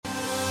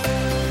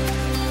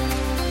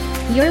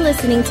You're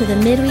listening to the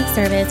midweek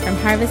service from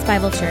Harvest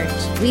Bible Church.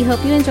 We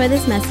hope you enjoy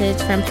this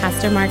message from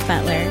Pastor Mark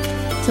Butler.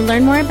 To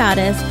learn more about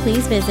us,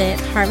 please visit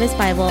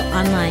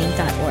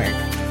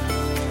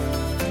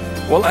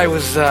harvestbibleonline.org. Well, I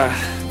was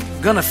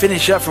going to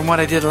finish up from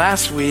what I did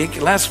last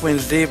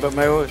Wednesday, but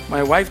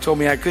my wife told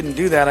me I couldn't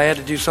do that. I had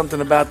to do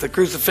something about the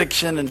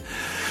crucifixion and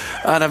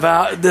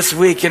about this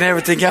week and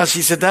everything else.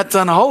 She said, that's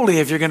unholy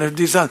if you're going to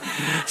do something.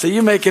 So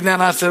you make it now.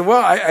 And I said,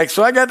 well, I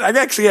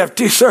actually have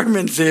two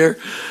sermons here,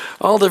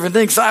 all different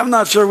things. So I'm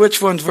not sure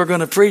which ones we're going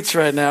to preach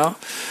right now.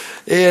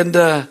 And,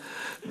 and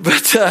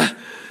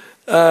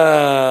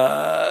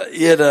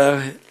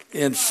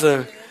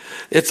so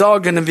it's all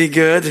going to be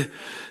good,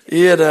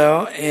 and,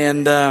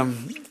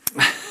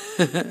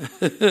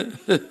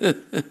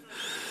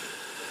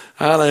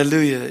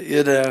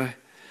 hallelujah,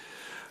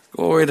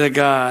 glory to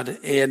God.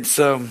 And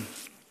so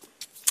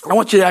I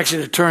want you to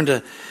actually turn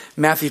to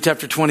Matthew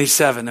chapter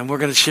 27, and we're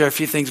going to share a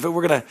few things, but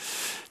we're going to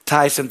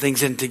tie some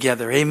things in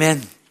together.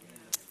 Amen.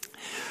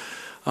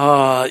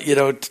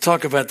 To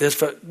talk about this,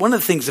 but one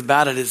of the things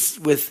about it is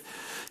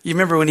you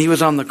remember when he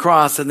was on the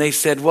cross and they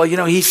said, well,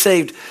 he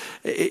saved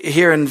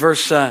here in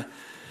verse, let's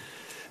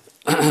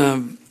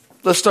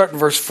start in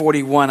verse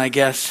 41, I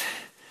guess.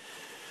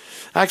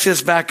 Actually,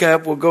 let's back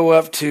up. We'll go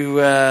up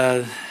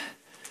to,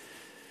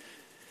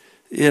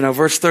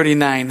 verse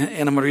 39,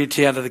 and I'm going to read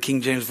to you out of the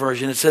King James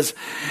Version. It says,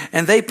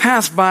 and they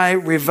passed by,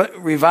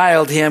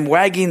 reviled him,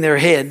 wagging their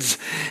heads,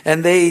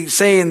 and they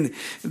saying,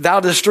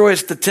 thou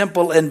destroyest the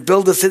temple and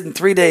buildest it in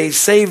 3 days.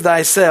 Save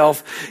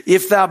thyself.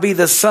 If thou be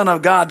the Son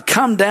of God,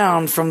 come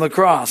down from the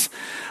cross.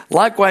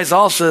 Likewise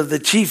also the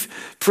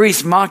chief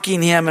priests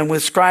mocking him and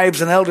with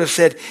scribes and elders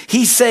said,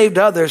 he saved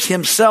others,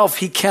 himself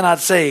he cannot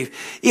save.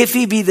 If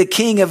he be the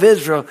King of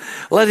Israel,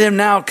 let him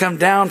now come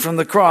down from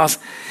the cross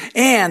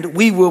and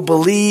we will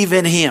believe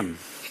in him.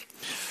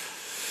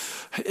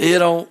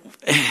 The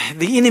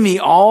enemy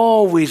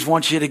always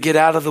wants you to get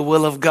out of the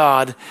will of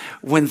God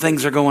when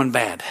things are going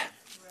bad.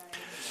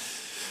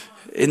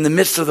 In the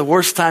midst of the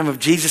worst time of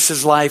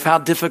Jesus' life, how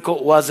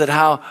difficult was it?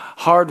 How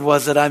hard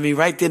was it? I mean,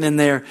 right then and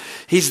there,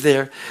 he's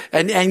there.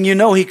 And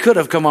he could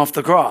have come off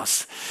the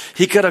cross.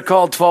 He could have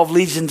called 12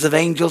 legions of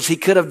angels. He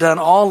could have done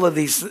all of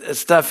these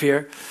stuff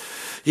here,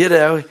 and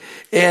they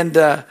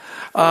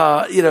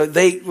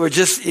were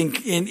just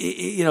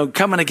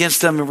coming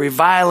against him and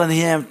reviling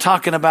him,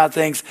 talking about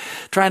things,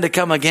 trying to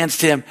come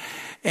against him.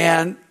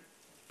 And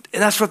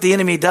that's what the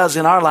enemy does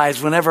in our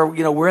lives. Whenever,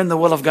 we're in the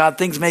will of God,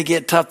 things may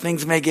get tough,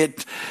 things may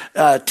get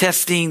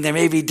testing, there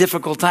may be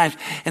difficult times.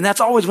 And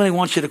that's always when he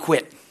wants you to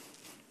quit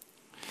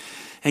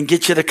and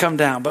get you to come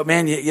down. But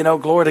man,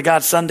 glory to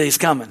God, Sunday's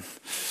coming.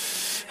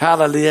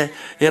 Hallelujah.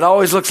 It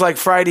always looks like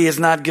Friday is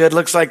not good.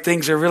 Looks like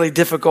things are really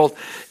difficult.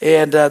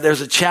 And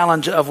there's a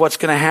challenge of what's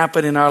going to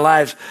happen in our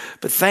lives.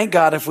 But thank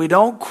God, if we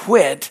don't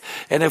quit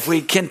and if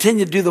we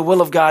continue to do the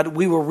will of God,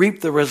 we will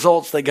reap the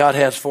results that God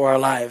has for our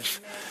lives.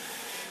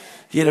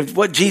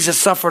 What Jesus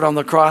suffered on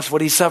the cross,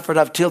 what he suffered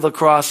up till the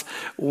cross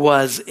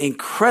was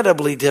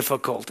incredibly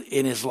difficult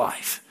in his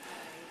life.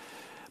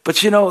 But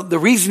the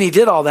reason he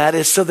did all that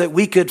is so that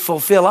we could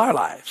fulfill our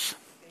lives.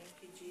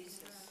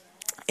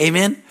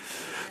 Amen.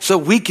 So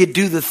we could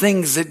do the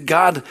things that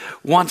God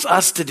wants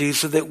us to do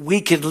so that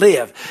we could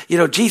live.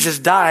 Jesus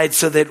died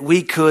so that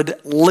we could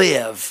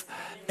live.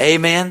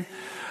 Amen.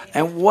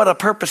 And what a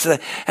purpose of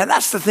that. And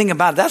that's the thing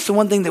about it. That's the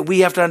one thing that we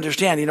have to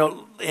understand,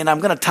 and I'm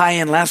going to tie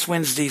in last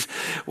Wednesday's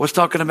was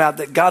talking about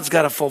that God's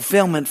got a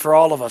fulfillment for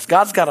all of us.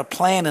 God's got a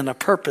plan and a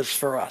purpose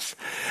for us.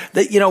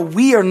 That,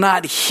 we are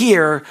not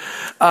here,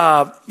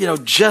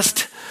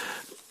 just,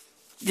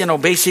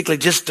 basically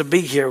just to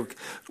be here.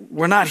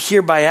 We're not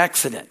here by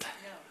accident.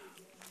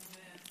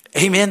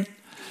 Amen.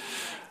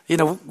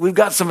 We've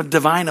got some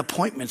divine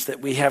appointments that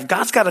we have.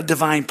 God's got a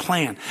divine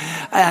plan.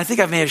 I think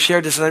I may have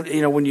shared this,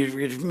 when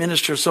you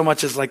minister so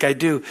much as like I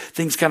do,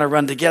 things kind of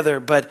run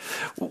together. But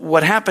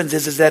what happens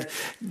is that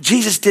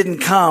Jesus didn't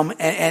come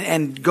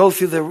and go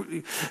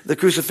through the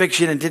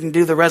crucifixion and didn't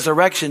do the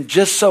resurrection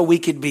just so we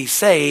could be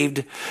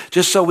saved,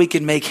 just so we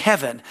could make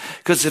heaven.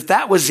 Because if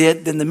that was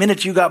it, then the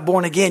minute you got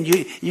born again,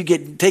 you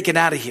get taken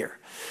out of here.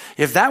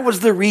 If that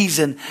was the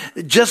reason,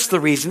 just the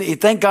reason,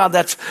 thank God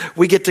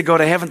we get to go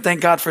to heaven. Thank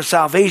God for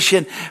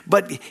salvation.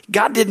 But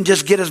God didn't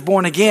just get us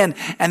born again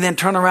and then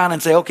turn around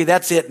and say, okay,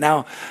 that's it.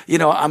 Now,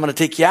 I'm going to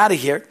take you out of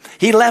here.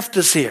 He left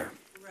us here.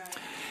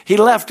 He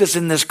left us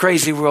in this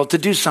crazy world to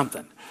do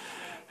something.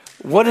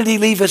 What did he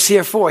leave us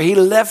here for? He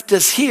left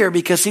us here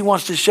because he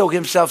wants to show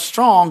himself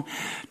strong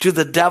to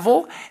the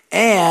devil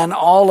and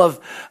all of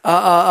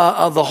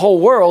the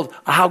whole world,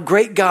 how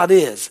great God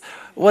is.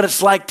 What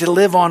it's like to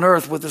live on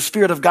earth with the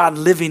Spirit of God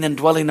living and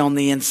dwelling on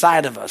the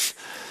inside of us.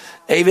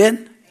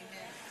 Amen?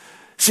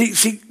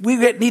 See, we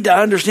need to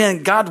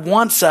understand God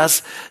wants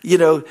us,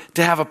 to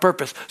have a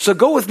purpose. So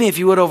go with me, if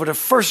you would, over to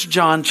 1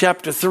 John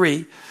chapter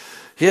 3.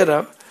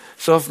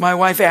 So if my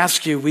wife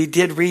asks you, we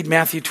did read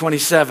Matthew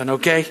 27,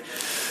 okay?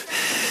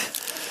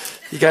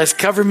 You guys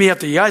cover me up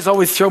there. You guys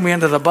always throw me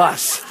under the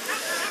bus.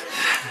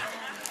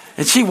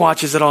 And she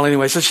watches it all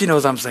anyway, so she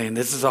knows I'm saying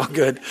this is all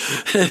good.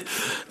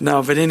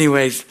 No, but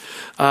anyways,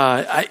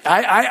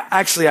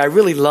 I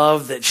really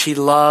love that she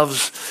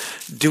loves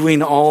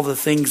doing all the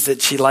things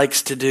that she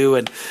likes to do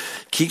and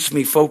keeps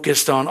me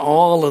focused on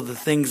all of the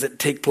things that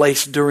take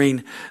place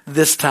during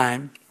this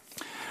time.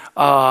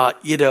 Because,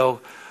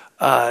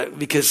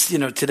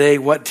 today,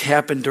 what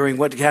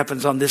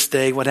happens on this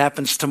day, what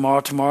happens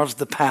tomorrow. Tomorrow's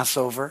the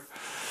Passover.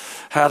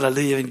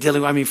 Hallelujah.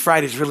 And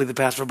Friday's really the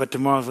Passover, but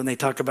tomorrow's when they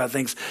talk about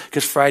things,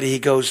 because Friday he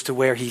goes to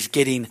where he's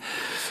getting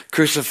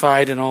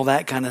crucified and all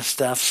that kind of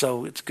stuff.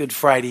 So it's Good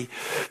Friday.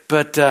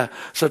 But,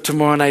 so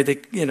tomorrow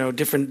night,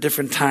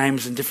 different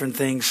times and different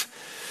things.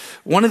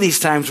 One of these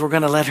times we're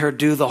going to let her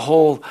do the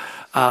whole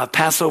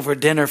Passover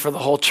dinner for the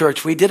whole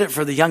church. We did it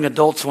for the young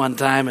adults one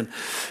time, and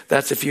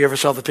that's if you ever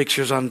saw the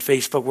pictures on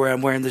Facebook where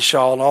I'm wearing the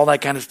shawl and all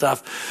that kind of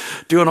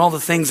stuff, doing all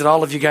the things that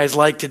all of you guys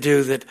like to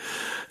do that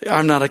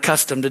I'm not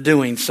accustomed to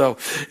doing. So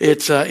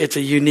it's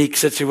a unique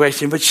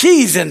situation, but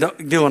she's into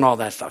doing all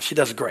that stuff. She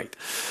does great.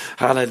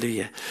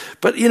 Hallelujah.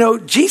 But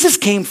Jesus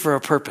came for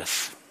a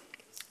purpose,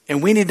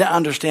 and we need to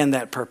understand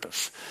that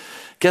purpose.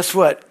 Guess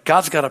what?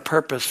 God's got a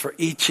purpose for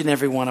each and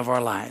every one of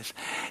our lives.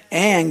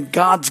 And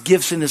God's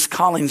gifts and his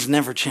callings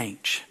never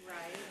change.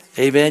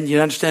 Right. Amen?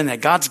 You understand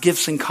that? God's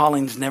gifts and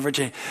callings never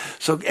change.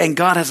 And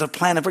God has a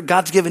plan.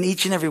 God's given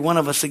each and every one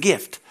of us a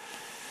gift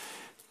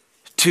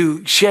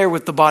to share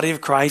with the body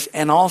of Christ,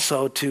 and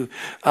also to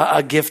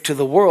a gift to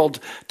the world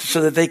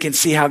so that they can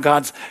see how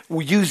God's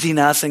using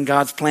us and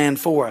God's plan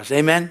for us.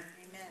 Amen?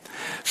 Amen.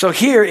 So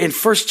here in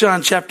 1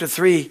 John chapter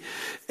 3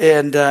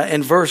 and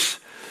in verse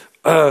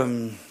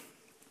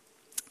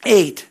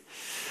 8,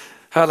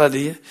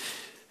 hallelujah,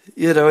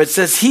 it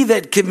says, he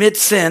that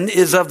commits sin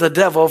is of the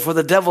devil, for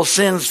the devil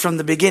sins from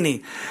the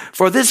beginning.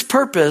 For this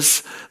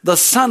purpose, the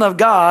Son of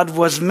God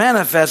was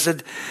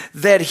manifested,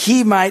 that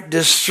he might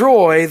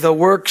destroy the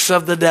works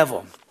of the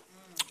devil.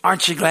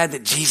 Aren't you glad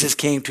that Jesus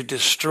came to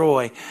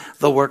destroy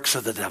the works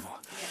of the devil?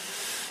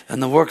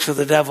 And the works of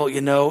the devil,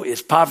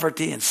 is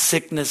poverty and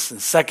sickness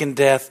and second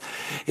death.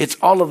 It's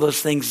all of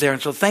those things there.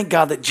 And so thank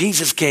God that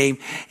Jesus came,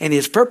 and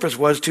his purpose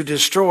was to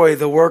destroy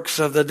the works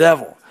of the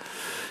devil.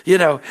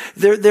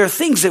 There are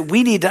things that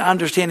we need to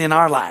understand in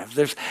our lives.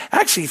 There's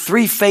actually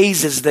 3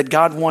 phases that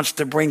God wants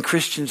to bring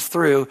Christians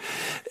through,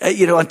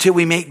 until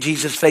we meet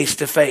Jesus face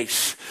to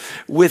face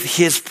with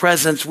his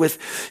presence,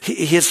 with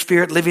his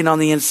spirit living on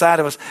the inside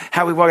of us,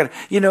 how we walk.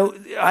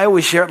 I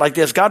always share it like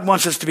this. God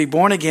wants us to be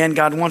born again.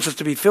 God wants us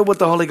to be filled with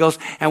the Holy Ghost,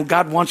 and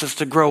God wants us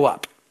to grow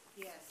up.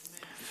 Yes.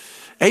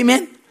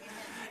 Amen.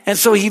 And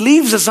so he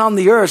leaves us on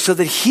the earth so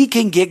that he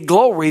can get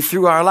glory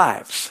through our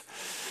lives.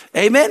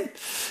 Amen.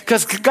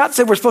 Because God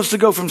said we're supposed to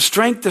go from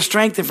strength to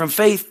strength, and from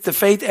faith to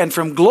faith, and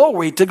from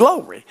glory to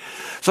glory.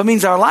 So it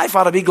means our life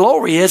ought to be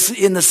glorious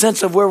in the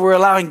sense of where we're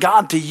allowing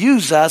God to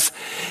use us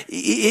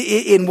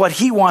in what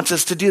he wants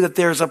us to do, that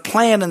there's a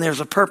plan and there's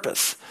a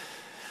purpose.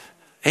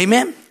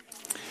 Amen?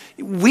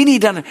 We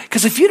need to,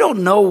 because if you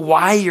don't know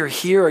why you're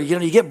here, or,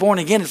 you get born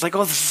again, it's like,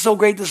 oh, this is so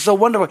great, this is so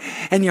wonderful.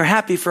 And you're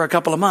happy for a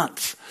couple of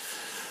months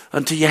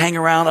until you hang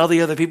around all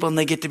the other people and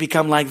they get to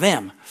become like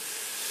them.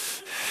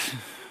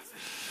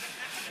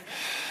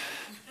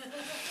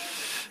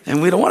 And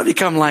we don't want to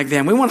become like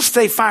them. We want to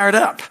stay fired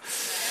up.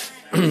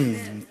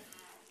 And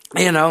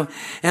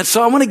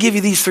so I want to give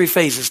you these 3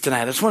 phases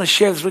tonight. I just want to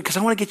share this because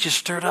I want to get you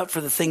stirred up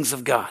for the things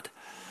of God.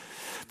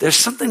 There's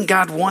something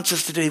God wants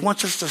us to do. He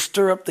wants us to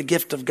stir up the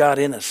gift of God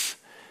in us.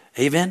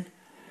 Amen?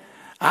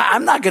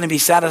 I'm not going to be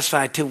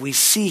satisfied till we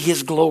see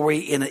his glory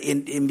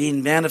in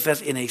being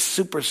manifest in a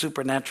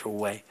supernatural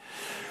way,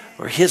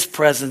 where his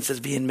presence is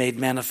being made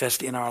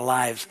manifest in our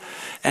lives,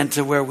 and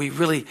to where we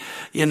really,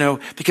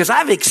 because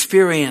I've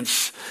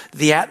experienced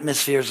the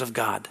atmospheres of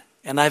God.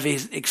 And I've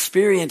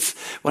experienced,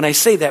 when I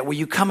say that, where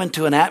you come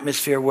into an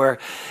atmosphere where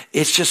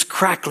it's just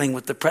crackling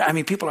with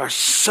people are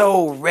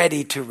so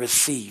ready to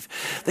receive.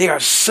 They are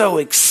so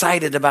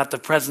excited about the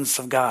presence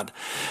of God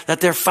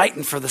that they're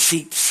fighting for the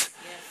seats.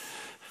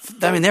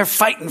 They're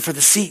fighting for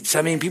the seats.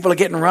 People are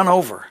getting run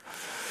over.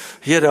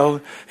 You got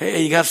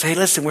to say,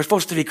 listen, we're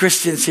supposed to be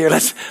Christians here.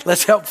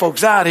 Let's help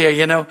folks out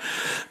here,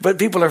 But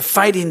people are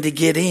fighting to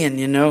get in,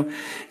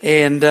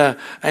 and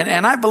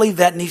I believe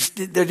that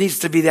there needs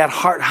to be that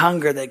heart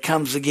hunger that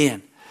comes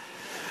again.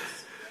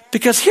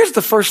 Because here's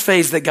the first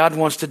phase that God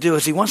wants to do,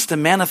 is he wants to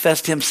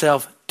manifest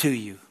himself to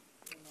you.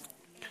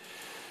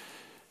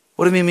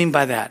 What do we mean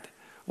by that?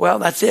 Well,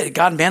 that's it.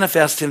 God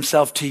manifests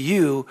himself to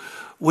you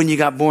when you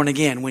got born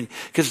again.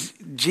 Because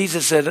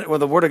Jesus said, or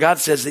the Word of God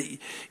says that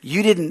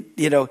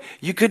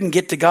you couldn't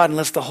get to God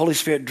unless the Holy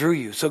Spirit drew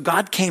you. So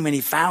God came and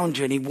he found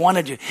you and he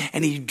wanted you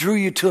and he drew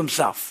you to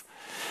himself.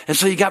 And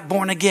so you got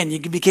born again. You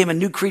became a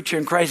new creature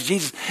in Christ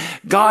Jesus.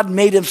 God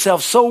made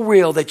himself so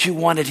real that you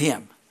wanted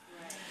him.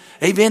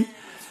 Amen?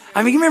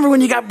 You remember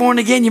when you got born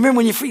again? You remember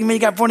when you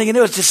got born again?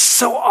 It was just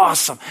so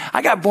awesome.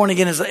 I got born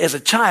again as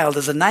a child,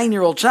 as a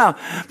 9-year-old child.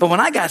 But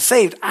when I got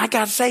saved, I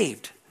got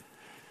saved.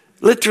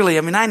 Literally,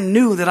 I mean, I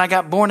knew that I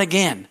got born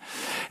again.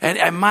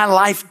 And my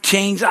life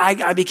changed.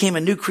 I became a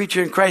new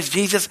creature in Christ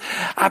Jesus.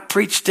 I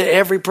preached to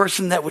every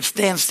person that would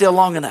stand still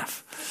long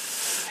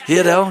enough,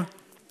 you know.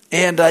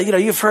 And,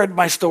 you've heard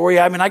my story.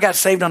 I mean, I got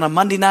saved on a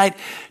Monday night.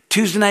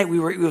 Tuesday night,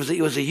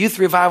 it was a youth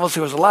revival, so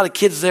there was a lot of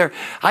kids there.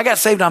 I got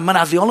saved on Monday.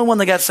 I was the only one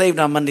that got saved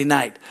on Monday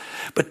night.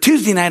 But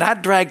Tuesday night, I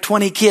dragged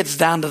 20 kids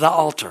down to the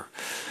altar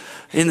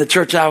in the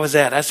church I was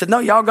at. I said, no,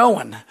 y'all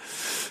going.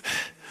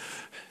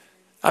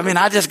 I mean,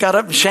 I just got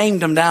up and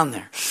shamed them down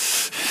there.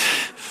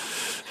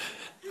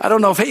 I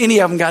don't know if any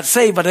of them got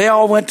saved, but they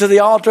all went to the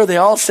altar. They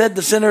all said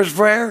the sinner's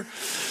prayer.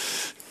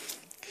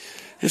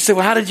 They said,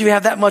 well, how did you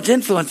have that much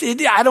influence?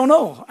 I don't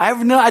know.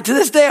 To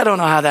this day, I don't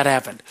know how that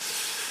happened.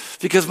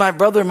 Because my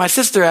brother and my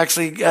sister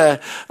actually,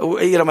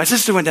 my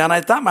sister went down.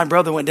 I thought my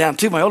brother went down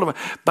too, my older one.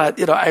 But,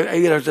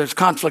 there's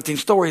conflicting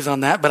stories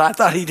on that, but I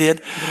thought he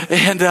did.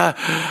 And,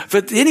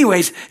 but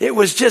anyways, it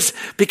was just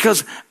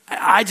because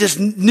I just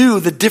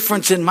knew the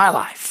difference in my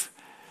life.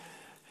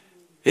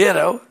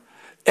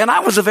 And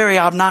I was a very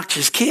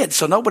obnoxious kid,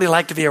 so nobody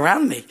liked to be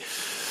around me.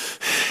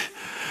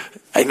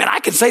 I mean, I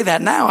can say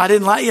that now. I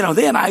didn't like,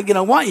 then I,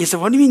 want you. So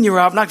what do you mean you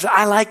were obnoxious?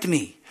 I liked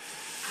me.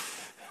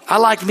 I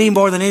liked me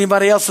more than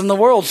anybody else in the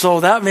world, so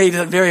that made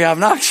it very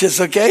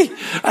obnoxious, okay?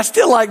 I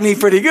still like me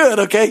pretty good,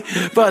 okay?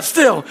 But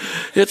still,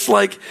 it's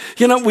like,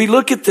 we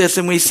look at this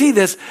and we see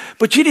this,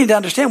 but you need to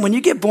understand, when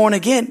you get born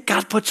again,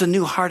 God puts a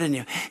new heart in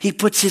you. He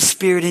puts His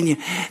Spirit in you.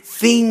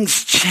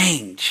 Things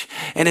change.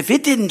 And if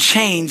it didn't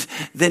change,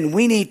 then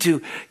we need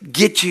to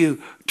get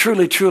you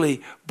truly,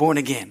 truly born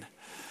again.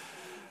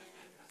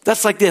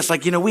 That's like this,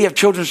 we have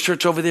children's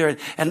church over there,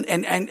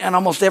 and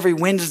almost every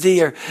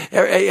Wednesday or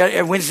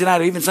Wednesday night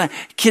or even Sunday,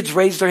 kids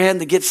raise their hand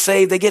to get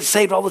saved. They get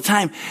saved all the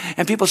time.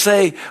 And people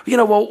say,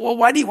 well,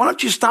 why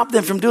don't you stop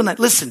them from doing that?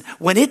 Listen,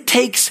 when it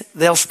takes,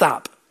 they'll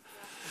stop.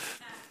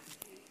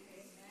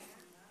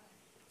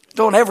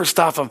 Don't ever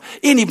stop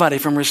anybody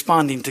from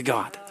responding to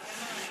God.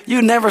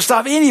 You never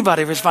stop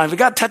anybody responding. If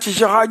God touches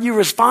your heart, you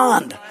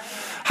respond.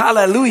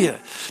 Hallelujah.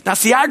 Now,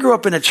 see, I grew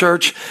up in a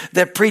church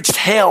that preached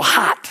hell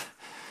hot.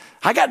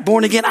 I got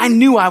born again. I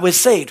knew I was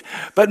saved.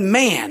 But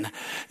man,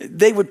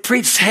 they would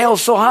preach hell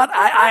so hot,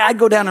 I'd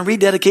go down and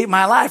rededicate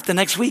my life the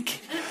next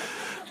week.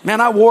 Man,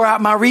 I wore out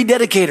my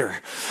rededicator.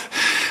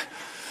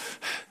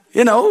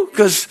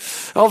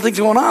 Because all things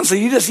going on. So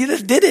you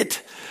just did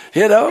it.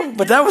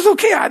 But that was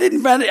okay.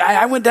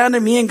 I went down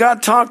and me and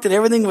God talked and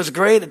everything was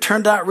great. It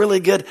turned out really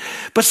good.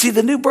 But see,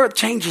 the new birth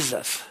changes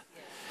us.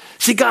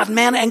 See, God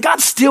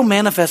still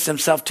manifests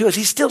Himself to us.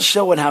 He's still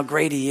showing how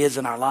great He is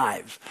in our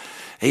lives.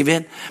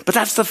 Amen. But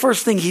that's the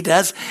first thing He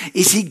does,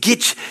 is He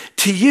gets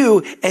to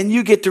you and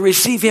you get to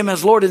receive Him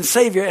as Lord and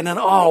Savior. And then,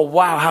 oh,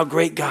 wow, how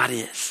great God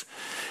is.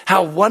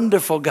 How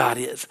wonderful God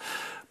is.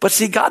 But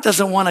see, God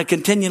doesn't want to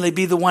continually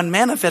be the one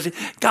manifesting.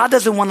 God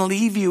doesn't want to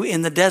leave you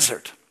in the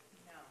desert.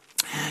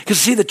 Because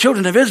see, the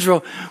children of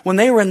Israel, when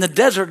they were in the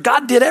desert,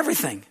 God did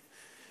everything.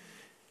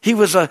 He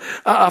was a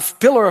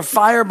pillar of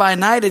fire by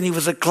night, and He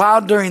was a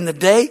cloud during the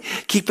day,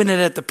 keeping it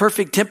at the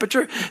perfect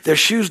temperature. Their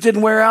shoes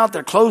didn't wear out.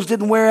 Their clothes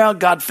didn't wear out.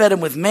 God fed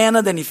them with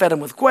manna. Then He fed them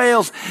with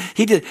quails.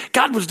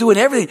 God was doing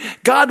everything.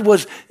 God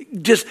was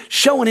just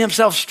showing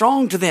Himself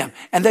strong to them,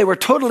 and they were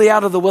totally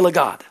out of the will of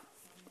God.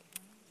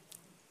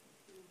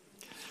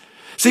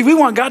 See, we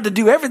want God to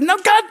do everything. No,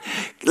 God,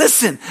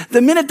 listen,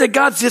 the minute that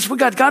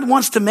God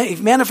wants to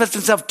manifest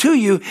Himself to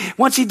you,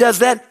 once He does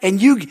that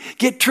and you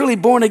get truly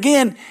born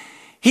again,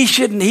 He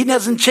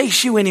doesn't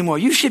chase you anymore.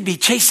 You should be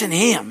chasing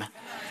Him.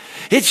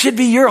 It should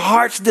be your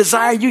heart's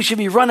desire. You should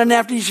be running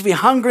after. You should be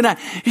hungry now.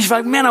 You should be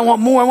like, man, I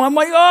want more.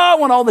 I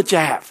want all that you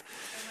have.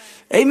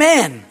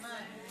 Amen.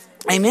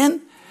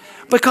 Amen.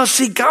 Because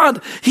see,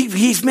 God,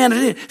 He's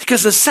manifested.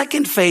 Because the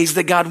second phase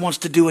that God wants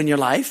to do in your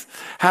life,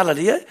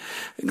 hallelujah,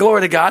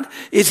 glory to God,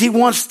 is He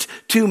wants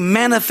to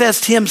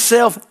manifest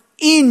Himself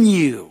in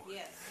you.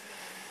 Yes.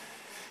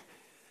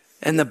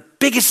 And the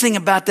biggest thing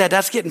about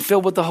that's getting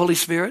filled with the Holy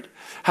Spirit.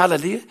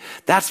 Hallelujah.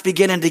 That's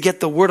beginning to get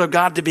the Word of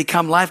God to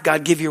become life.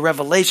 God give you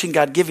revelation.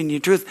 God giving you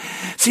truth.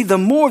 See, the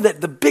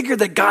bigger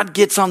that God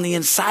gets on the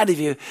inside of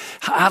you,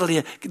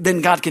 hallelujah,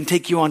 then God can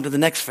take you on to the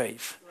next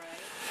phase. Right.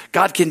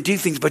 God can do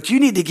things, but you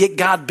need to get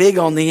God big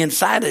on the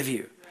inside of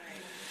you.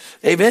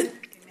 Right. Amen.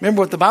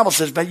 Remember what the Bible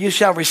says, but you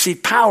shall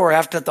receive power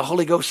after the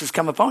Holy Ghost has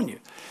come upon you.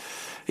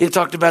 He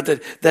talked about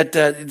that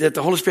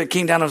the Holy Spirit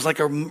came down as like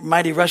a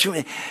mighty rushing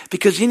wind.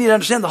 Because you need to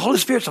understand, the Holy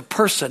Spirit's a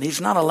person. He's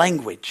not a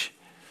language.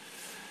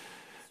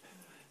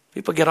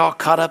 People get all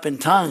caught up in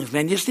tongues,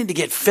 man. You just need to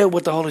get filled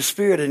with the Holy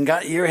Spirit, and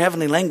God, your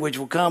heavenly language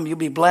will come. You'll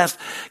be blessed.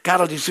 God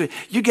will do.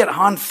 You get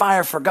on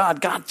fire for God.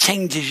 God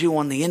changes you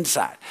on the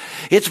inside.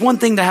 It's one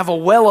thing to have a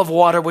well of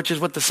water, which is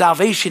what the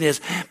salvation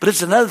is, but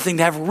it's another thing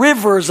to have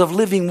rivers of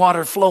living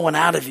water flowing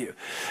out of you.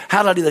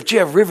 Hallelujah, that you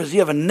have rivers. You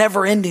have a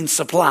never-ending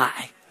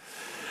supply.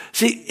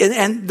 See,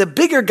 and the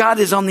bigger God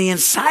is on the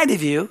inside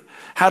of you,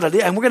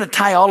 Hallelujah. And we're going to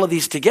tie all of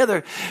these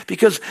together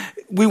because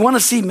we want to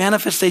see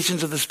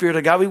manifestations of the Spirit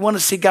of God. We want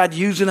to see God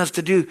using us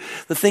to do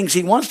the things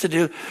he wants to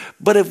do.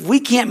 But if we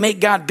can't make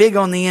God big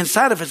on the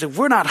inside of us, if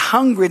we're not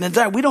hungry and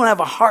desire, we don't have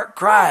a heart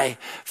cry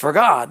for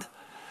God,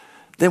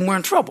 then we're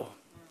in trouble.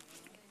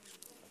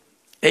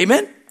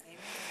 Amen?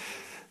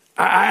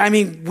 I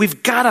mean,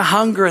 we've got to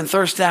hunger and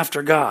thirst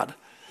after God.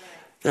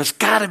 There's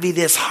got to be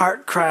this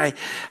heart cry.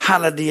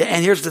 Hallelujah.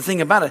 And here's the thing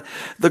about it.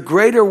 The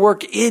greater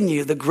work in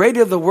you, the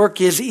greater the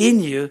work is in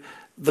you,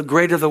 the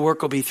greater the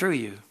work will be through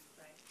you.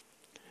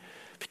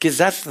 Because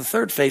that's the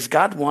third phase.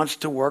 God wants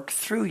to work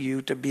through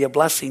you to be a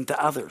blessing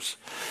to others.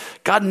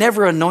 God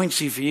never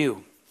anoints you for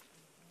you.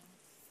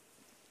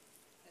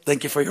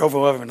 Thank you for your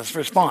overwhelming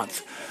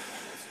response.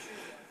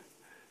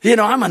 You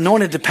know, I'm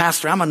anointed to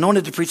pastor. I'm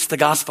anointed to preach the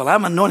gospel.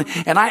 I'm anointed.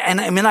 And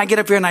I get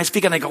up here and I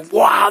speak and I go,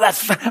 wow,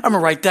 I'm going to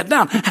write that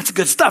down. That's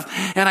good stuff.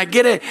 And I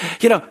get it,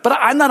 but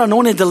I'm not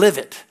anointed to live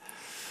it.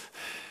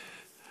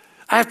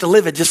 I have to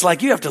live it just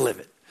like you have to live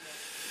it.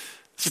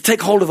 So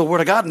take hold of the word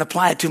of God and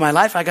apply it to my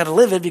life. I got to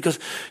live it because,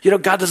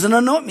 God doesn't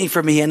anoint me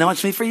for me. He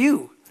anoints me for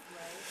you.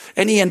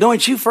 And he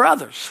anoints you for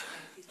others.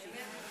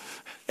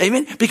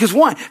 Amen. Because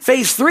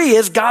phase 3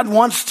 is God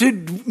wants to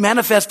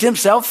manifest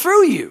himself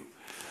through you.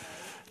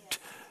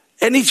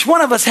 And each one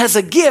of us has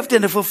a gift,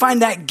 and if we'll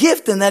find that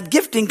gift and that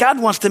gifting,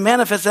 God wants to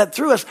manifest that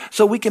through us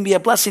so we can be a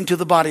blessing to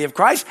the body of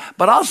Christ,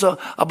 but also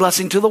a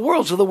blessing to the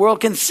world so the world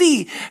can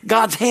see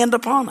God's hand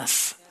upon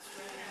us.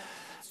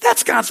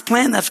 That's God's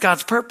plan. That's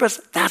God's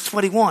purpose. That's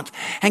what he wants.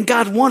 And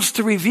God wants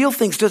to reveal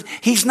things to us.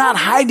 He's not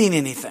hiding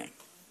anything.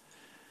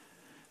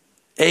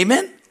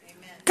 Amen?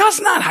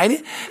 God's not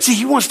hiding. See,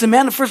 he wants to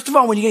manifest, first of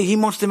all, he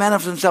wants to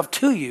manifest himself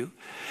to you.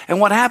 And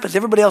what happens?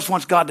 Everybody else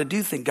wants God to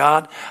do things.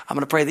 God, I'm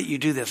going to pray that you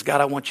do this.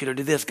 God, I want you to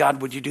do this.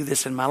 God, would you do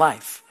this in my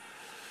life?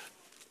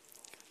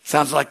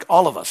 Sounds like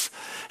all of us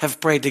have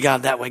prayed to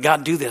God that way.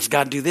 God, do this.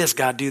 God, do this.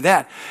 God, do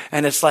that.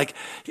 And it's like,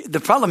 the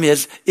problem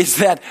is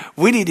that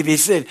we need to be,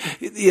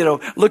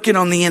 looking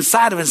on the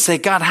inside of it and say,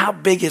 God, how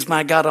big is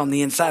my God on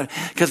the inside?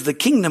 Because the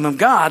kingdom of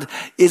God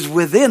is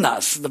within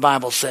us, the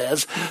Bible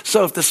says.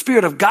 So if the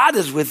Spirit of God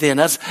is within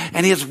us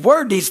and his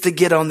word needs to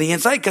get on the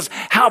inside, because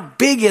how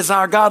big is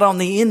our God on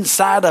the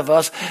inside of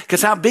us?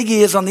 Because how big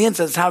he is on the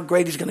inside is how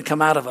great he's going to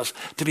come out of us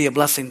to be a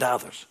blessing to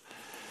others.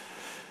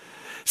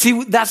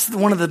 See, that's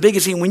one of the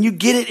biggest things. When you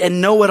get it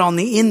and know it on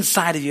the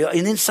inside of you,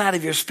 and inside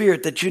of your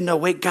spirit, that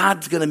wait,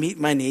 God's going to meet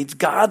my needs.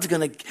 God's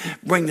going to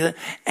bring that,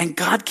 and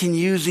God can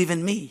use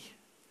even me.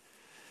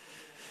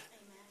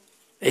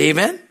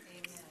 Amen? Amen?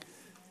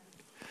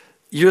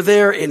 You're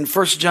there in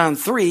 1 John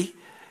 3.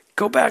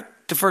 Go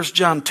back to 1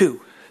 John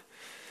 2.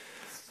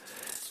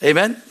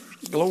 Amen?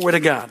 Glory to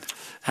God.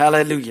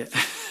 Hallelujah.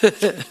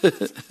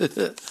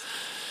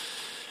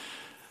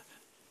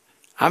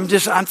 I'm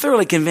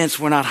thoroughly convinced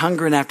we're not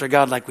hungering after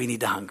God like we need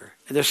to hunger.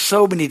 There's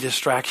so many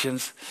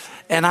distractions,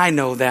 and I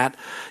know that.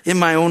 In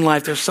my own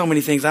life, there's so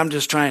many things. I'm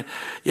just trying,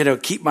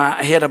 keep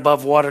my head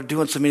above water,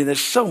 doing so many. There's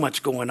so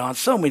much going on,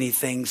 so many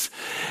things.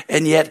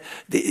 And yet,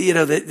 the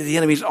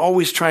enemy's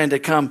always trying to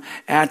come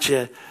at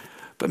you.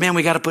 But man,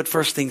 we got to put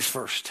first things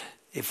first.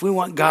 If we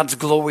want God's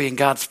glory and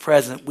God's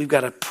presence, we've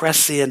got to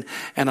press in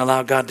and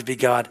allow God to be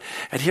God.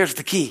 And here's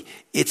the key.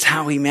 It's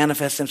how he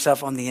manifests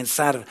himself on the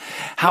inside of it.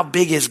 How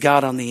big is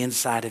God on the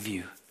inside of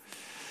you?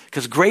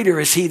 Because greater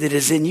is he that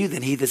is in you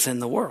than he that's in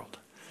the world.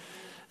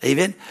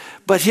 Amen.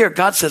 But here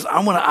God says, I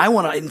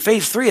want to, in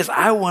phase 3 is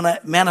I want to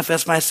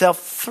manifest myself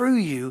through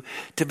you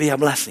to be a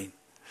blessing.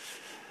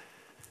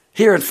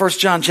 Here in 1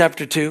 John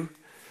chapter 2,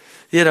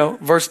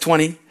 verse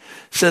 20.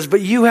 Says,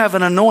 but you have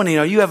an anointing,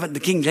 or the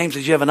King James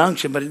says you have an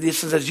unction, but it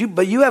says,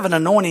 but you have an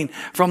anointing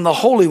from the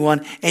Holy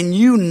One, and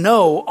you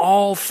know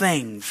all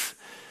things.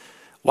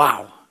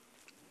 Wow.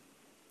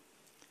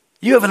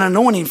 You have an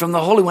anointing from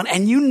the Holy One,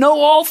 and you know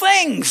all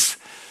things.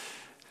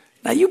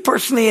 Now you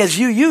personally, as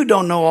you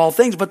don't know all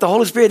things, but the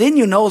Holy Spirit in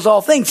you knows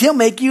all things. He'll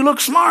make you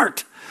look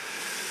smart.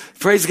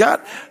 Praise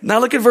God. Now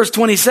look at verse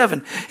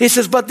 27. It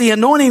says, but the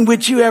anointing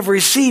which you have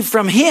received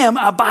from him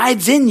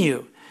abides in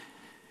you.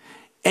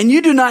 And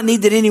you do not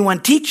need that anyone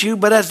teach you,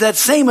 but as that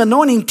same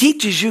anointing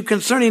teaches you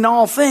concerning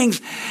all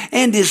things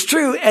and is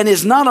true and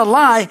is not a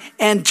lie,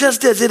 and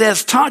just as it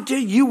has taught you,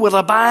 you will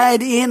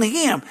abide in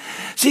him.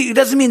 See, it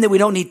doesn't mean that we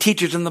don't need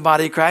teachers in the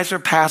body of Christ or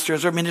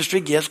pastors or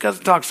ministry gifts, because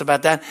it talks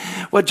about that.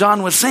 What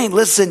John was saying,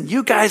 listen,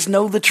 you guys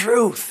know the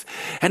truth.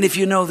 And if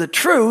you know the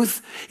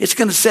truth, it's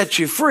going to set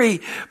you free.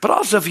 But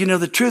also if you know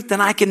the truth, then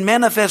I can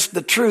manifest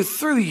the truth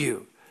through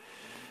you.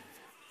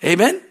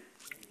 Amen?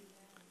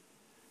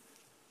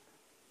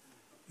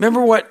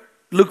 Remember what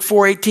Luke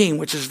 4:18,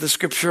 which is the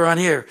scripture on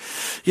here.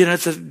 It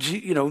says,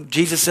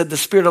 Jesus said, the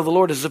Spirit of the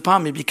Lord is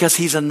upon me because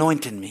he's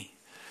anointed me.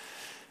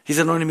 He's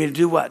anointed me to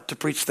do what? To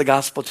preach the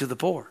gospel to the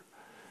poor.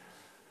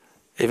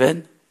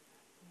 Amen?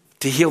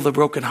 To heal the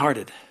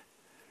brokenhearted.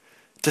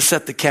 To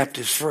set the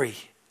captives free.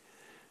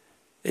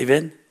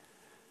 Amen?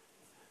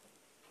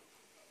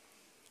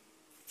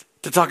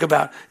 To talk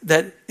about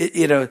that,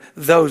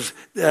 those,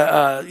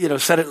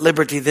 set at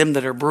liberty them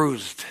that are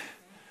bruised.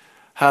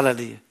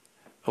 Hallelujah.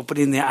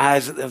 Opening the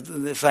eyes of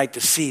the sight to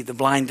see, the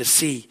blind to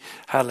see,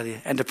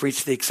 hallelujah, and to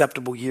preach the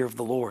acceptable year of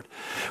the Lord.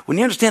 When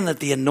you understand that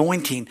the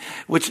anointing,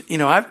 which,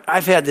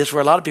 I've had this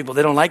where a lot of people,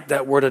 they don't like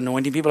that word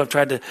anointing. People have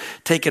tried to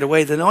take it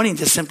away. The anointing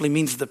just simply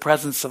means the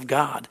presence of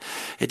God.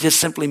 It just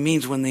simply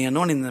means when the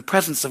anointing, the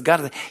presence of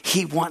God,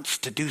 he wants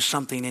to do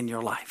something in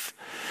your life.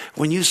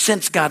 When you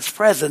sense God's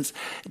presence,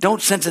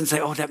 don't sense it and say,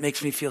 oh, that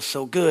makes me feel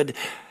so good.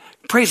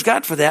 Praise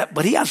God for that,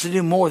 but he has to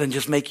do more than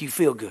just make you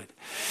feel good.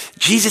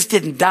 Jesus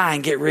didn't die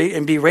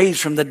and be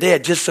raised from the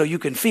dead just so you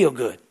can feel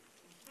good.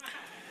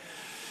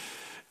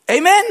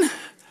 Amen?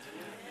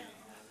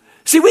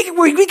 See,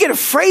 we get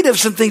afraid of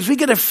some things. We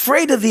get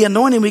afraid of the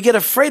anointing. We get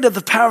afraid of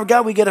the power of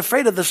God. We get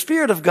afraid of the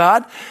Spirit of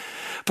God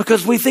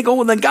because we think, oh,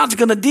 well, then God's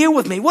going to deal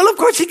with me. Well, of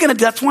course he's going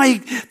to. That's why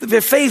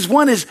phase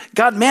 1 is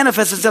God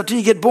manifests himself till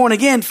you get born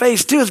again.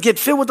 Phase 2 is get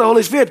filled with the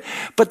Holy Spirit.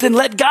 But then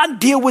let God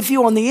deal with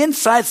you on the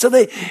inside so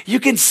that you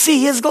can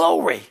see his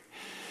glory.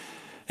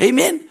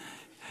 Amen?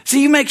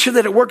 See, you make sure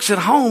that it works at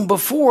home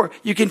before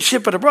you can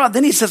ship it abroad.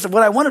 Then he says,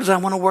 what I want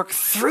to work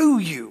through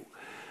you.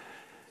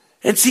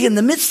 And see, in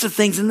the midst of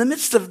things, in the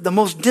midst of the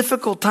most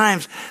difficult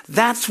times,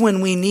 that's when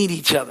we need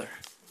each other.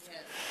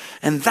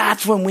 And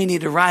that's when we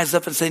need to rise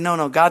up and say,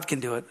 no, God can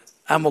do it.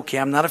 I'm okay.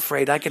 I'm not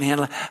afraid. I can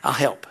handle it. I'll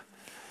help.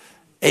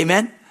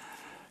 Amen?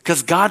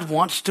 Because God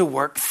wants to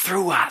work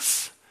through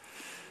us.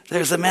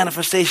 There's a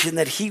manifestation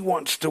that he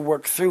wants to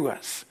work through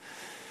us.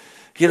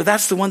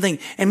 That's the one thing.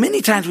 And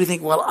many times we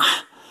think, well,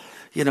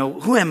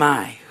 who am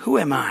I? Who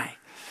am I?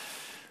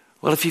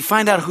 Well, if you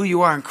find out who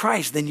you are in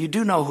Christ, then you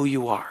do know who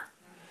you are.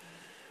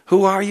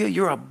 Who are you?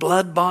 You're a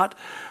blood-bought,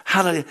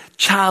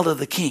 child of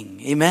the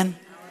King. Amen?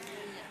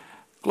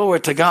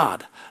 Glory to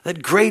God. The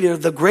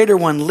greater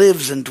one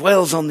lives and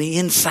dwells on the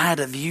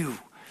inside of you.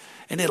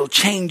 And it'll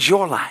change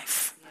your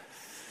life.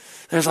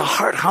 There's a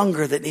heart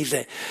hunger that needs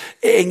to.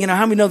 And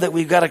how many know that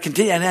we've got to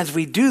continue? And as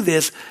we do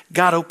this,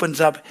 God opens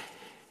up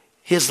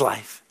his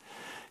life.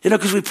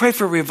 Because we pray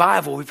for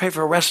revival. We pray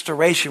for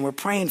restoration. We're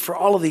praying for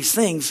all of these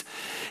things.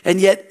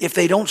 And yet, if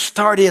they don't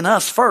start in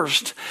us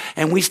first,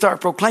 and we start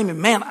proclaiming,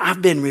 man,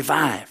 I've been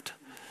revived.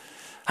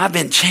 I've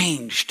been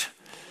changed.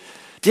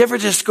 Do you ever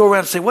just go around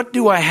and say, what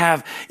do I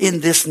have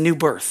in this new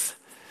birth?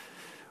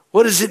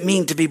 What does it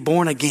mean to be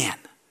born again?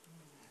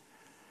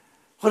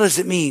 What does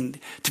it mean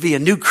to be a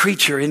new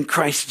creature in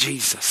Christ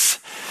Jesus?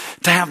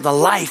 To have the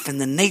life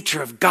and the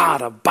nature of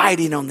God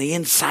abiding on the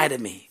inside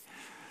of me.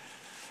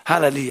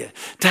 Hallelujah.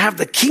 To have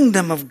the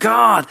kingdom of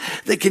God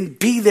that can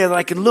be there, that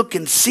I can look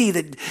and see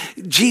that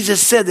Jesus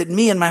said that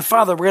me and my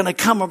Father, we're going to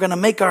come, we're going to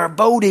make our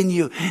abode in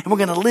you, and we're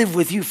going to live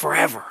with you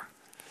forever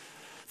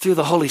through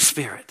the Holy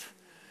Spirit.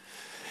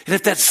 And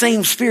if that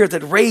same Spirit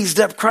that raised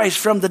up Christ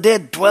from the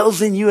dead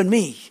dwells in you and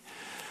me,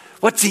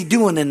 what's he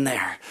doing in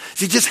there? Is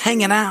he just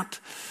hanging out?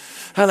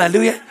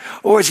 Hallelujah.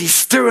 Or is he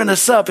stirring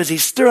us up? Is he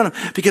stirring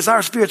them? Because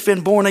our spirit's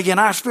been born again.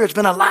 Our spirit's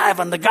been alive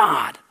unto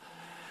God.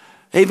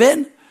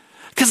 Amen?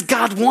 Because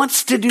God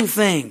wants to do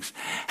things.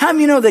 How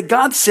many know that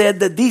God said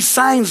that these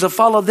signs will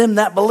follow them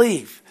that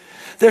believe?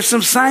 There's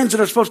some signs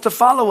that are supposed to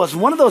follow us.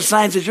 One of those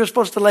signs is you're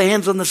supposed to lay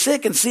hands on the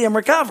sick and see them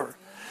recover.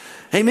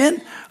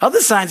 Amen. Other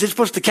signs, it's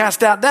supposed to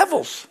cast out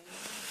devils.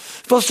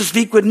 Supposed to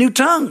speak with new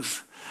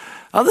tongues.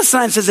 Other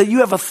signs says that you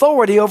have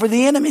authority over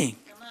the enemy.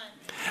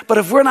 But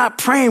if we're not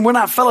praying, we're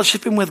not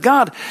fellowshipping with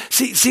God.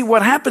 See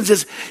what happens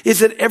is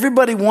that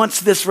everybody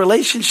wants this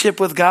relationship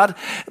with God.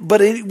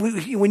 But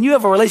when you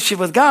have a relationship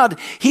with God,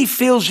 he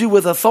fills you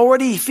with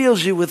authority. He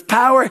fills you with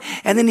power.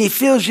 And then he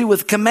fills you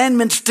with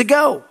commandments to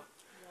go.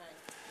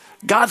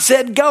 God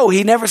said go.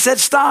 He never said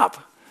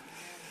stop.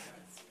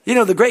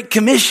 The Great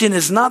Commission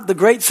is not the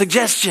Great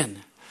Suggestion.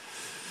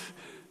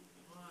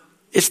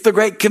 It's the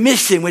Great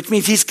Commission, which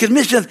means he's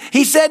commissioned.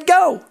 He said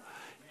go.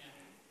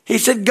 He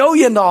said go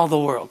ye into all the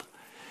world.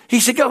 He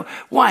said go.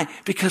 Why?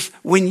 Because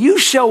when you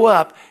show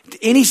up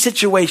to any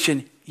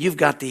situation, you've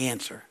got the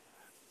answer.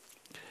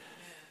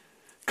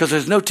 Because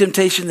there's no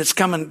temptation that's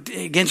coming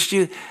against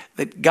you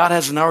that God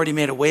hasn't already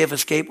made a way of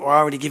escape or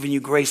already given you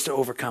grace to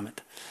overcome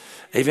it.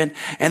 Amen.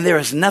 And there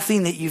is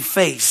nothing that you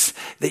face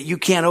that you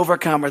can't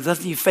overcome, or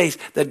nothing you face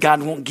that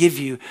God won't give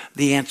you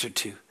the answer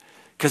to,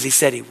 because he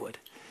said he would.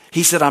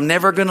 He said, I'm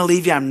never going to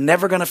leave you. I'm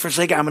never going to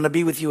forsake you. I'm going to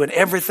be with you in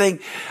everything.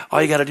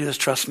 All you got to do is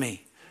trust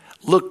me.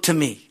 Look to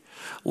me.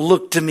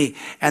 Look to me.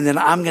 And then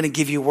I'm going to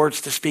give you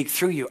words to speak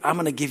through you. I'm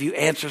going to give you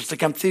answers to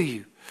come through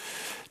you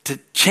to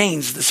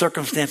change the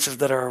circumstances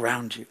that are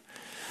around you.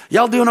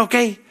 Y'all doing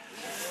okay?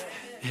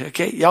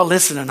 Okay. Y'all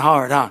listening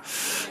hard, huh?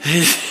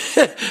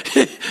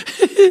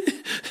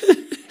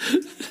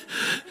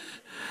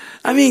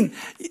 I mean,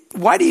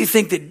 why do you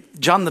think that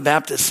John the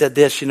Baptist said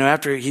this,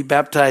 after he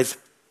baptized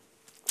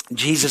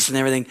Jesus and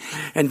everything?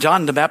 And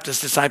John the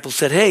Baptist's disciples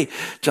said, hey,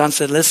 John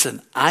said,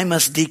 listen, I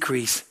must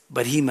decrease,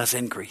 but he must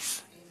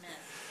increase.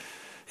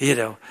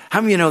 Amen.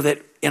 How many of you know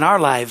that in our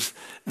lives,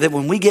 that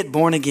when we get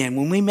born again,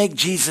 when we make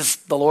Jesus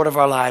the Lord of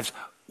our lives,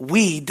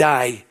 we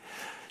die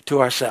to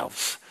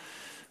ourselves.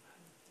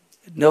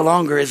 No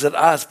longer is it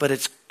us, but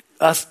it's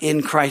us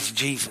in Christ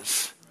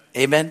Jesus.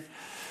 Amen.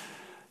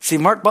 See,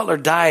 Mark Butler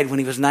died when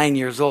he was 9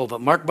 years old, but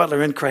Mark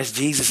Butler in Christ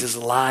Jesus is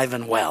alive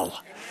and well.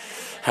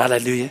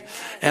 Hallelujah.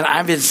 And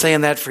I've been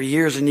saying that for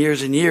years and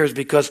years and years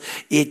because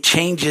it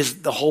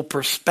changes the whole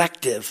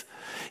perspective.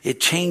 It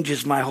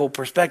changes my whole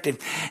perspective.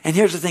 And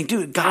here's the thing,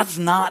 too. God's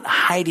not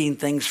hiding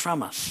things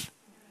from us.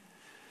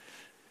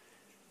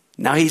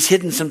 Now, he's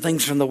hidden some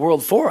things from the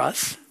world for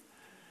us.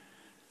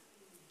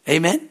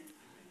 Amen?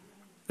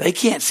 They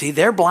can't see.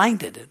 They're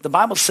blinded. The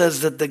Bible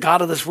says that the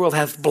God of this world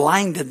hath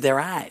blinded their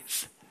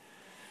eyes.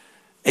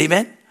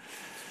 Amen?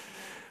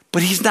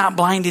 But he's not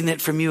blinding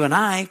it from you and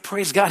I.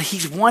 Praise God.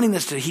 He's wanting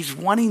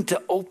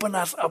to open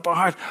us up our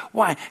hearts.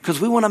 Why? Because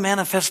we want to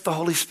manifest the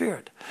Holy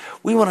Spirit.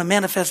 We want to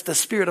manifest the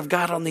Spirit of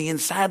God on the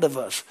inside of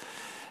us.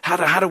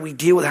 How do we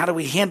deal with it? How do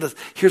we handle it?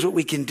 Here's what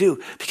we can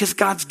do. Because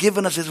God's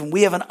given us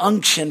we have an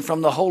unction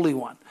from the Holy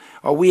One.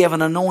 Or we have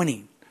an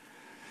anointing.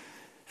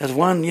 As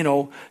one,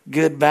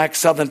 good back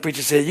Southern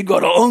preacher said, you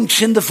got to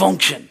unction to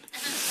function.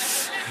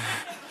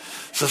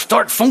 So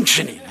start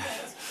functioning.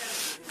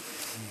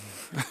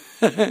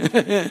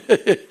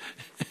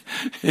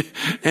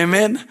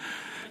 Amen.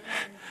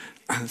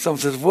 Someone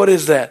says, what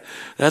is that?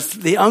 That's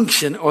the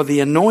unction or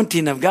the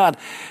anointing of God.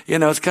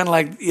 It's kind of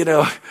like,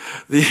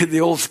 the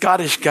old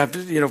Scottish guy,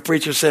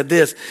 preacher said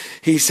this.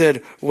 He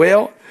said,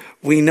 well,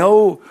 we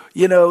know,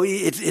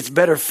 it's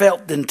better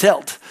felt than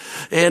telt.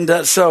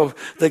 And so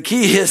the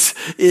key is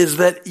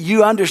that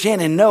you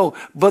understand and know,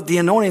 but the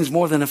anointing is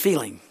more than a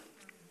feeling.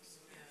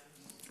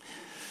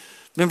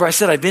 Remember I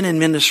said I've been in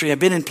ministry. I've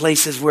been in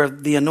places where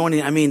the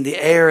anointing, the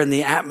air and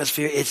the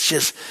atmosphere,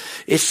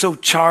 it's so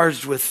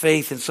charged with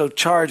faith and so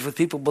charged with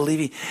people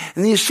believing.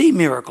 And then you see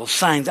miracles,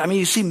 signs.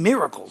 You see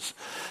miracles,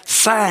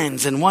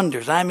 signs and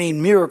wonders.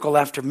 Miracle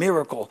after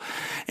miracle.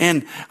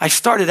 And I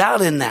started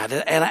out in that.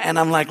 And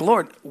I'm like,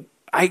 Lord,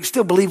 I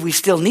still believe we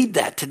still need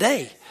that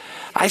today.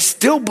 I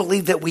still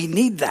believe that we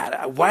need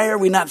that. Why are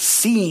we not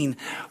seeing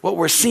what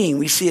we're seeing?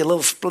 We see a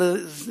little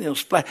split,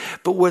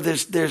 but where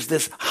there's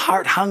this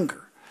heart hunger.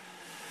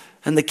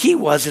 And the key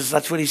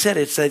that's what he said.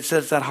 It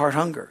says that heart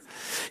hunger.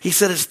 He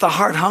said it's the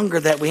heart hunger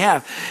that we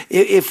have.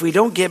 If we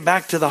don't get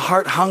back to the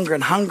heart hunger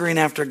and hungering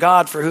after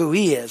God for who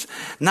he is,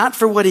 not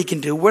for what he can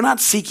do. We're not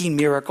seeking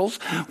miracles.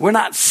 We're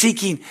not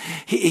seeking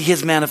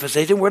his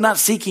manifestation. We're not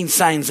seeking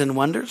signs and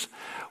wonders.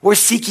 We're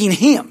seeking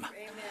him.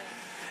 Amen.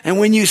 And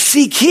when you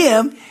seek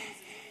him,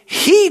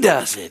 he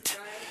does it.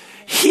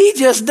 He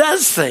just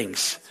does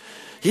things.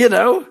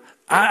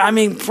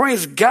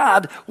 Praise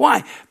God.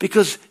 Why?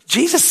 Because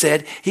Jesus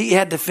said he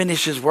had to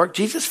finish his work.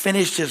 Jesus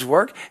finished his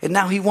work, and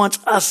now he wants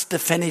us to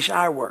finish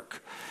our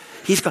work.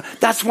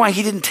 That's why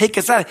he didn't take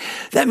us out.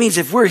 That means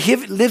if we're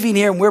living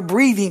here and we're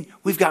breathing,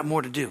 we've got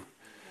more to do.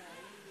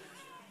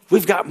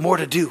 We've got more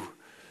to do.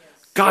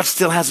 God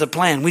still has a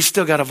plan. We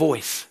still got a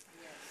voice.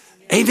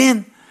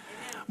 Amen.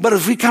 But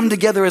if we come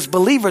together as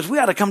believers, we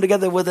ought to come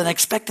together with an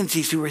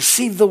expectancy to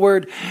receive the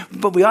word.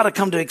 But we ought to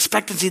come to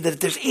expectancy that if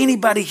there's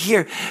anybody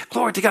here,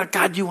 glory to God,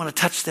 God, you want to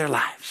touch their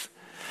lives.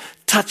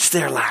 Touch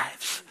their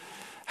lives.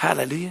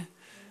 Hallelujah.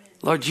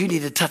 Lord, you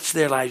need to touch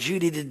their lives. You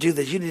need to do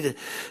this. You need to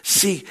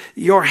see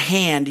your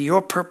hand,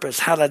 your purpose.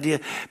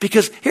 Hallelujah.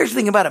 Because here's the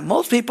thing about it.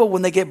 Most people,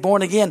 when they get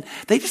born again,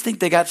 they just think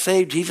they got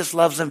saved. Jesus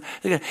loves them.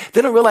 They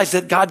don't realize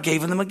that God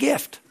gave them a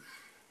gift.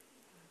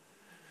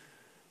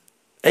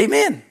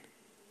 Amen.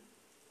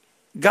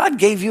 God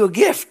gave you a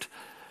gift.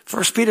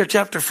 1 Peter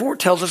chapter 4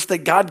 tells us that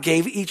God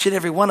gave each and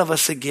every one of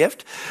us a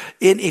gift.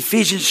 In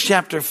Ephesians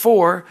chapter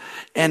 4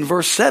 and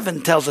verse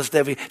 7 tells us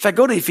that in fact,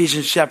 go to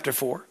Ephesians chapter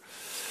 4.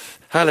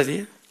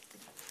 Hallelujah.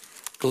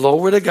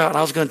 Glory to God.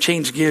 I was going to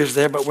change gears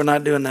there, but we're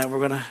not doing that.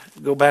 We're going to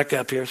go back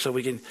up here so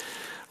we can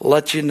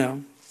let you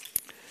know.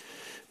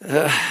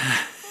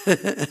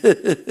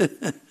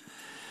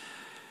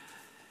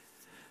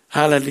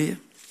 Hallelujah.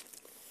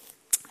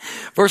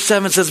 Verse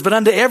 7 says, but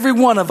unto every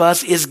one of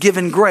us is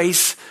given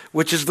grace,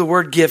 which is the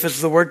word gift.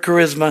 It's the word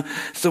charisma.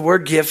 It's the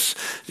word gifts.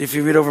 If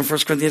you read over in 1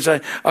 Corinthians,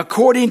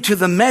 according to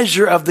the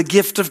measure of the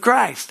gift of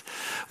Christ.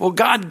 Well,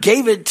 God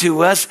gave it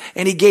to us,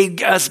 and he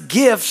gave us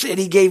gifts, and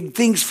he gave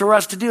things for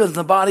us to do in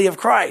the body of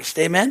Christ.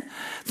 Amen?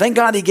 Thank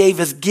God he gave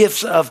us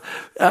gifts of,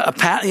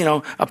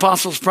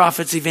 apostles,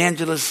 prophets,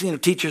 evangelists,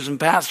 teachers and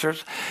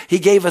pastors. He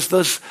gave us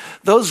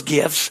those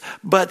gifts.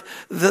 But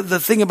the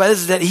thing about it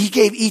is that he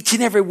gave each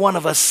and every one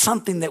of us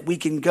something that we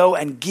can go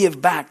and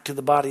give back to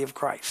the body of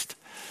Christ.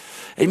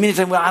 And many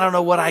times, well, I don't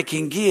know what I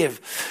can give.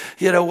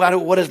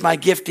 What is my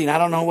gifting? I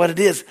don't know what it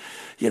is.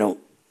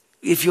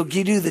 If you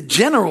do the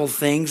general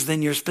things,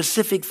 then your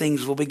specific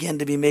things will begin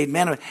to be made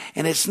manifest.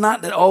 And it's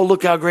not that, oh,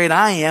 look how great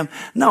I am.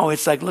 No,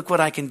 it's like, look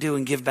what I can do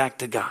and give back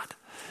to God.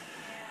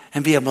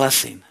 And be a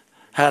blessing.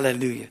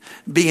 Hallelujah.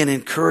 Be an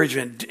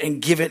encouragement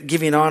and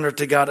giving honor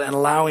to God and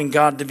allowing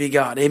God to be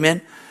God.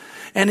 Amen.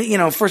 And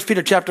 1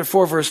 Peter chapter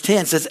 4 verse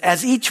 10 says,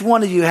 as each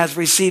one of you has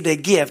received a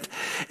gift,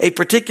 a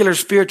particular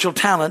spiritual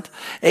talent,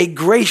 a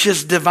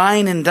gracious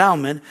divine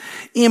endowment,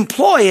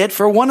 employ it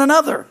for one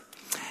another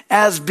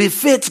as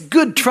befits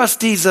good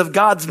trustees of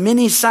God's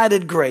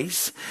many-sided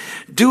grace,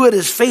 do it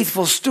as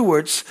faithful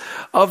stewards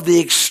of the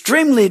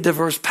extremely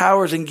diverse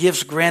powers and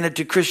gifts granted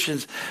to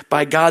Christians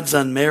by God's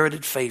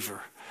unmerited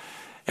favor.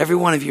 Every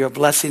one of you are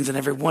blessings, and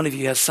every one of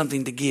you has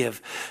something to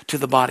give to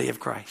the body of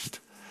Christ.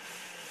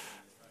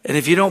 And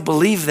if you don't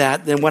believe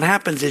that, then what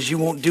happens is you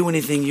won't do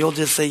anything. You'll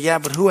just say, yeah,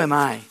 but who am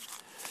I?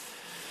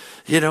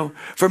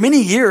 For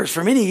many years,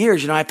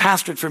 I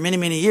pastored for many,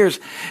 many years.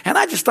 And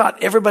I just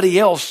thought everybody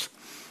else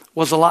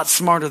was a lot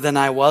smarter than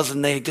I was,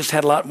 and they just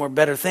had a lot more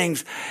better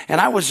things.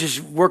 And I was just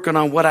working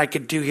on what I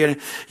could do here.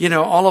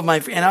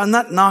 And I'm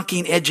not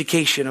knocking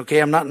education,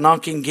 okay? I'm not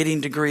knocking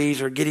getting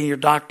degrees or getting your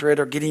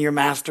doctorate or getting your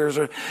master's.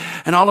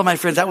 And all of my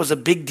friends, that was a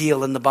big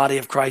deal in the body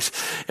of Christ.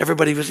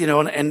 Everybody was,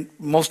 and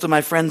most of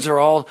my friends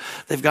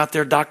they've got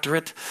their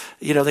doctorate.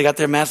 They got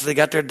their master's, they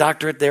got their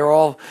doctorate. They're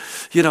all,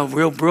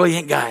 real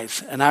brilliant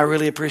guys. And I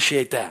really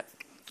appreciate that,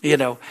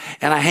 And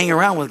I hang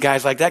around with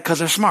guys like that because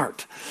they're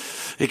smart.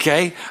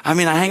 Okay.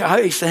 I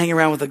used to hang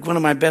around with one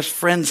of my best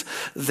friends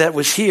that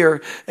was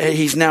here.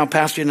 He's now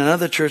pastoring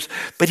another church,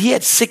 but he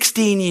had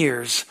 16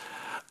 years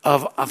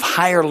of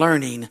higher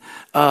learning,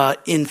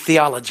 in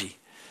theology.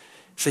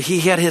 So he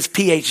had his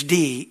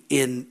PhD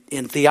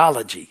in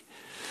theology.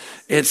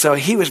 And so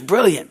he was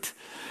brilliant.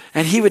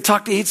 And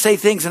he'd say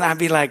things, and I'd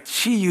be like,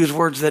 she used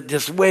words that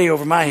just way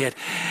over my head.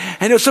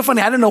 And it was so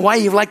funny. I don't know why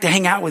you like to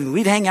hang out with me.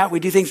 We'd hang out,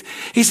 we'd do things.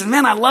 He said,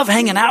 man, I love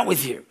hanging out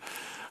with you.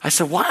 I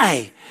said,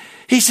 why?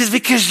 He says,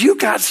 because you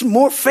got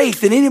more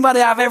faith than anybody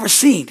I've ever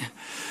seen.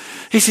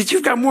 He said,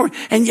 you've got more,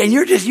 and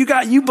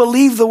you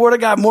believe the word of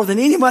God more than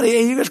anybody,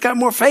 and you just got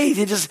more faith.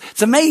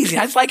 It's amazing.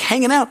 I just like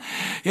hanging out,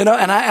 and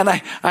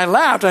I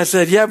laughed. I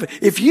said, yeah, but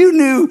if you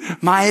knew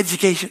my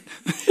education,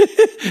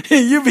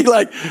 you'd be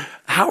like,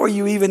 how are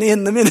you even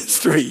in the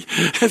ministry?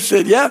 I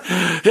said, yeah,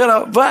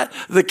 but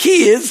the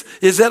key is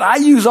that I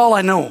use all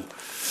I know.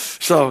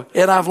 So,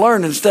 and I've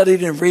learned and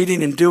studied and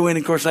reading and doing.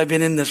 Of course, I've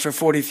been in this for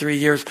 43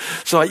 years.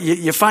 So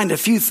you find a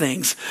few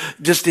things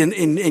just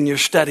in your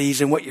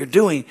studies and what you're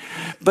doing.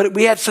 But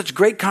we had such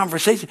great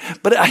conversation.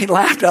 But I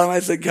laughed at him. I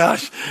said,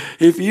 gosh,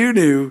 if you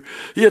knew,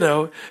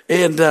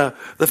 And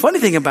the funny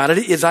thing about it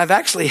is I've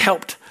actually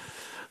helped,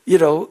 3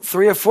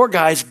 or 4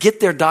 guys get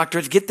their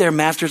doctorates, get their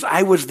masters.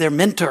 I was their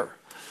mentor.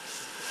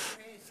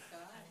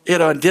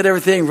 And did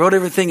everything, wrote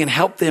everything, and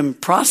helped them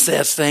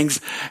process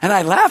things. And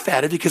I laugh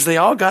at it because they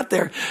all got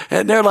there,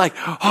 and they're like,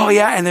 oh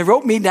yeah. And they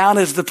wrote me down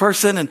as the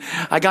person, and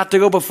I got to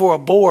go before a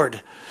board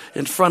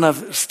in front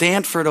of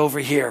Stanford over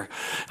here.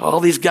 All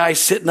these guys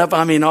sitting up,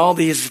 all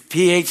these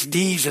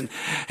PhDs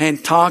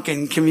and talk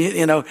and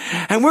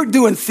and we're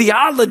doing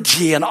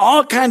theology and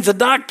all kinds of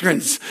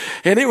doctrines.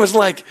 And it was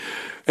like,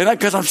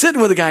 because I'm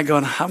sitting with a guy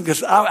going,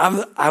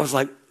 I was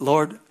like,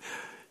 Lord,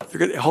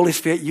 Holy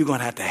Spirit, you're going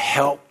to have to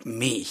help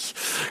me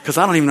because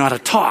I don't even know how to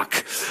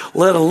talk,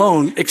 let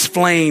alone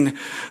explain,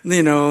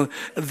 the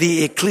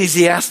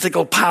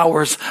ecclesiastical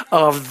powers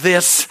of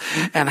this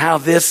and how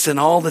this and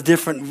all the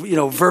different,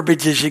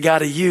 verbiages you got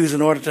to use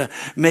in order to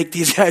make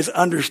these guys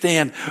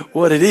understand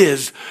what it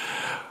is.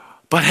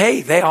 But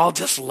hey, they all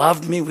just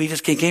loved me. We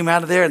just came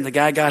out of there, and the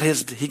guy got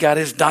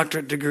his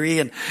doctorate degree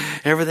and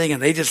everything,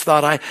 and they just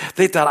thought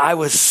I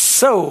was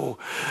so,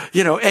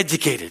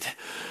 educated.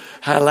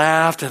 I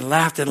laughed and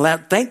laughed and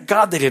laughed. Thank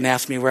God they didn't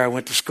ask me where I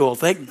went to school.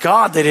 Thank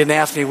God they didn't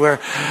ask me where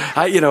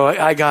I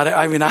got it.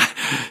 I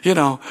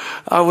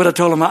would have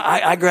told them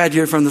I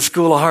graduated from the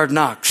School of Hard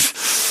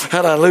Knocks.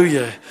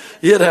 Hallelujah.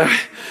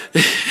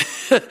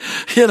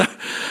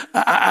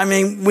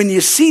 When you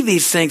see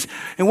these things,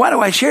 and why do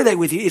I share that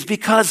with you? It's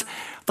because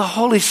the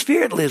Holy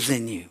Spirit lives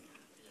in you.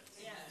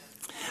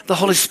 The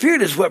Holy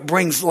Spirit is what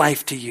brings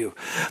life to you.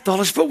 The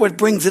Holy Spirit what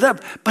brings it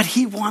up. But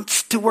He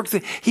wants to work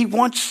through. He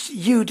wants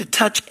you to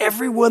touch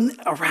everyone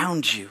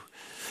around you.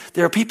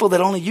 There are people that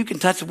only you can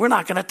touch. We're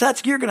not going to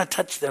touch. You're going to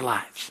touch their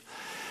lives.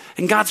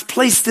 And God's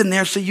placed in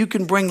there so you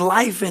can bring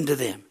life into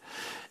them.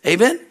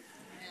 Amen?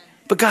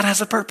 But God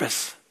has a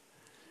purpose.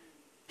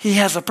 He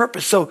has a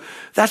purpose. So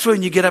that's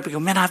when you get up and go,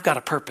 man, I've got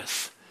a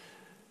purpose.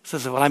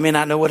 Says, well, I may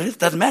not know what it is.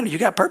 Doesn't matter. You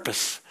got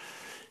purpose.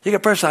 You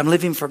got purpose. I'm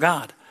living for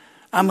God.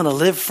 I'm going to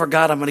live for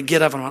God. I'm going to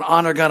get up and I'm going to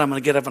honor God. I'm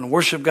going to get up and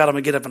worship God. I'm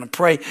going to get up and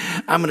pray.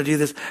 I'm going to do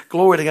this.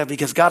 Glory to God,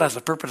 because God has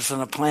a purpose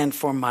and a plan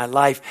for my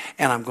life,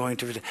 and I'm going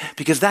to,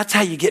 because that's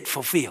how you get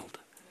fulfilled.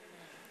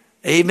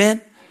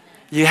 Amen?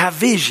 You have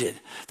vision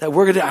that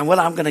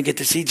I'm going to get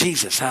to see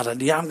Jesus.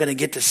 Hallelujah. I'm going to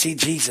get to see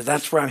Jesus.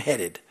 That's where I'm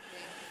headed.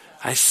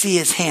 I see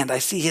His hand. I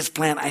see His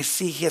plan. I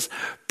see His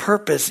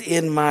purpose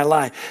in my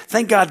life.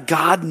 Thank God,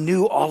 God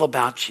knew all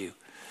about you.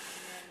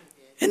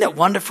 Isn't it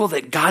wonderful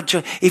that God,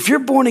 if you're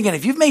born again,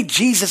 if you've made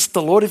Jesus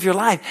the Lord of your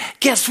life,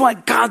 guess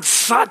what? God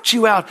sought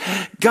you out.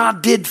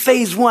 God did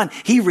phase 1.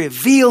 He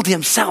revealed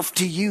Himself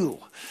to you.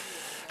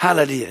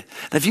 Hallelujah.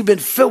 And if you've been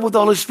filled with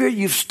the Holy Spirit,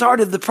 you've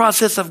started the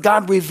process of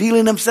God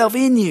revealing Himself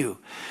in you.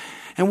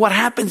 And what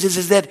happens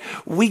is that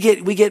we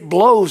get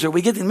blows, or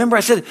remember I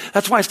said,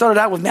 that's why I started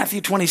out with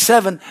Matthew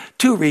 27,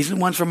 2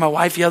 reasons. One's for my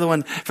wife, the other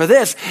one for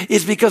this,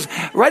 is because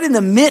right in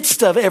the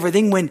midst of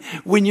everything,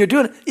 when you're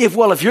doing it,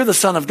 if you're the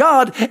Son of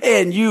God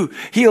and you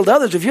healed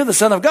others, if you're the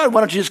Son of God, why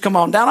don't you just come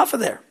on down off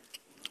of there?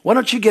 Why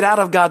don't you get out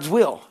of God's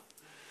will?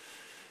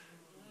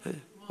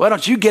 Why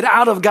don't you get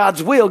out of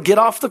God's will, get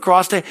off the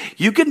cross?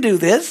 You can do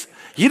this.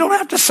 You don't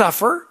have to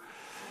suffer.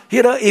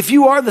 If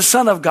you are the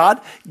Son of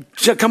God,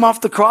 come off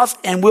the cross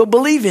and we'll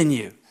believe in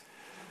you.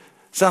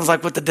 Sounds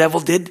like what the devil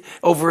did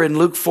over in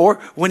Luke 4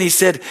 when he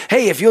said,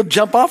 hey, if you'll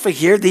jump off of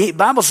here, the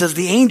Bible says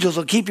the angels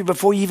will keep you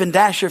before you even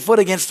dash your foot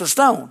against a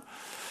stone.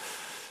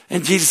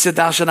 And Jesus said,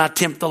 thou shalt not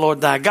tempt the Lord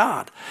thy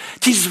God.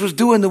 Jesus was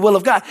doing the will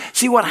of God.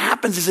 See, what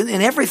happens is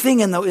in everything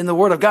in the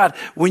Word of God,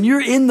 when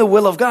you're in the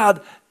will of God,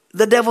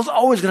 the devil's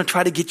always going to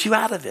try to get you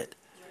out of it.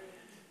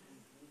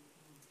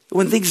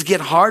 When things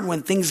get hard,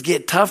 when things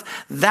get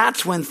tough,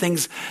 that's when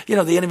things,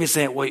 the enemy's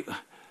saying, wait,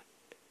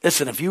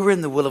 listen, if you were in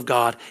the will of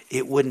God,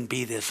 it wouldn't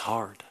be this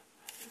hard.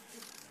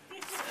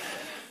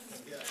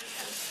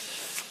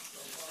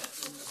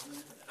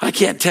 I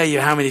can't tell you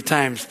how many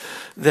times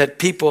that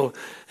people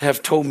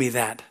have told me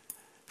that.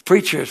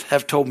 Preachers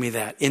have told me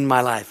that in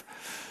my life,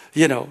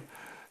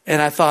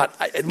 And I thought,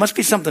 it must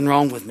be something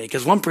wrong with me.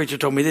 Because one preacher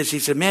told me this. He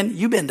said, man,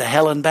 you've been to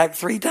hell and back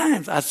 3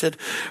 times. I said,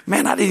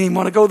 man, I didn't even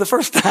want to go the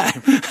first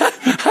time.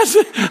 I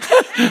said,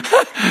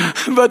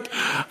 but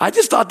I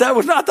just thought I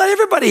thought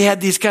everybody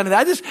had these kind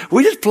of,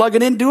 we just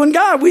plugging in doing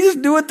God. We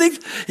just doing things,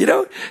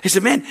 He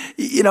said, man,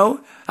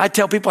 I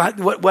tell people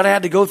what I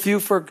had to go through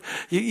for,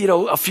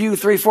 a few,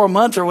 3-4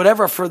 months or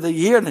whatever for the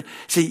year. And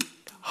see,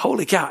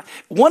 holy cow.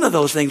 One of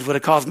those things would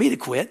have caused me to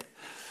quit.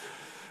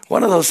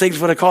 One of those things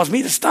would have caused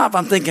me to stop.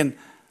 I'm thinking,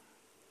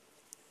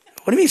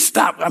 what do you mean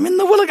stop? I'm in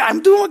the will of God.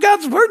 I'm doing what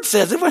God's word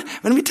says.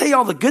 Let me tell you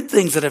all the good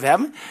things that have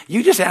happened.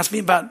 You just asked me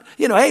about,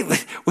 hey,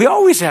 we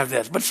always have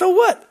this. But so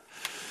what?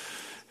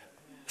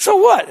 So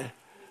what?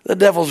 The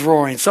devil's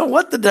roaring. So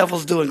what the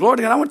devil's doing? Glory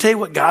to God. I want to tell you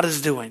what God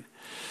is doing.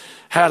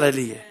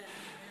 Hallelujah.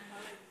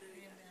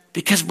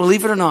 Because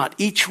believe it or not,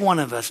 each one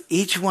of us,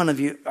 each one of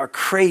you are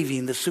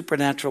craving the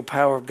supernatural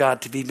power of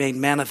God to be made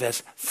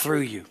manifest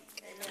through you.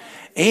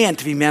 And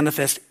to be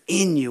manifest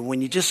in you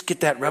when you just get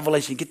that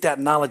revelation, you get that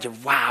knowledge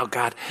of, wow,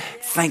 God,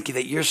 thank you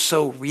that you're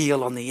so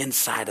real on the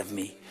inside of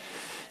me.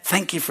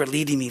 Thank you for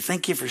leading me.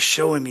 Thank you for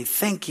showing me.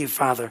 Thank you,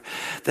 Father,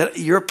 that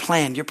your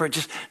plan,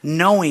 just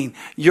knowing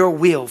your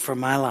will for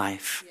my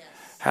life. Yes.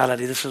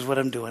 Hallelujah, this is what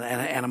I'm doing,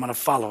 and I'm going to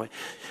follow it.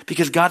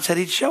 Because God said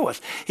he'd show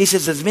us. He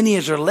says, as many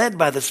as are led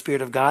by the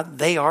Spirit of God,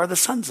 they are the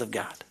sons of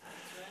God.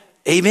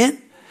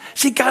 Amen?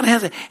 See, God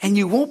has it, and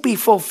you won't be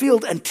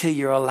fulfilled until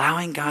you're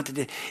allowing God to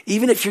do it.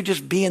 Even if you're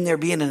just being there,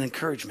 being an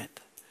encouragement,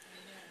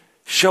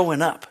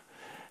 showing up,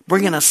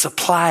 bringing a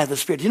supply of the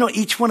Spirit.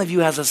 Each one of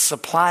you has a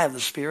supply of the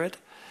Spirit.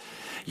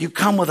 You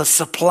come with a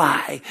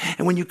supply,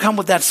 and when you come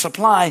with that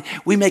supply,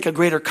 we make a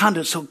greater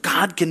conduit so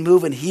God can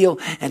move and heal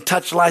and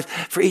touch lives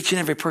for each and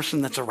every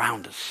person that's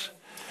around us.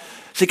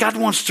 See, God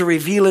wants to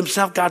reveal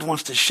himself, God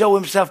wants to show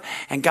himself,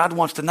 and God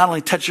wants to not only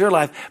touch your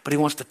life, but he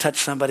wants to touch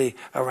somebody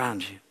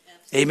around you.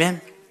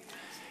 Amen?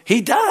 He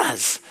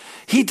does.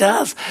 He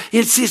does.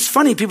 It's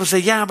funny. People say,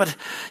 yeah, but,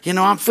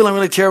 I'm feeling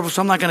really terrible,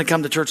 so I'm not going to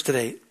come to church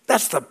today.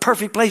 That's the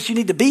perfect place you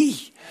need to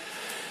be.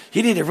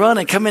 You need to run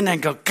and come in there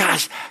and go,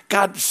 gosh,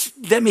 God,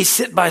 let me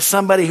sit by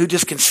somebody who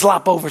just can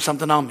slop over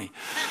something on me.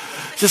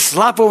 Just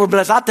slop over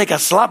blessing. I'll take a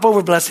slop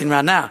over blessing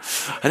right now.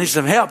 I need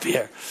some help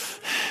here.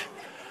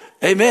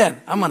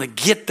 Amen. I'm going to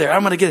get there.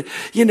 I'm going to get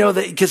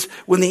it. Because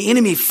when the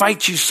enemy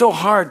fights you so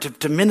hard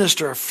to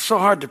minister, or so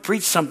hard to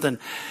preach something,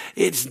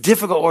 it's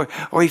difficult,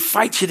 or he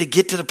fights you to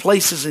get to the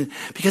places, and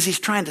because he's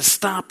trying to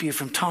stop you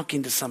from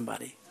talking to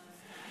somebody.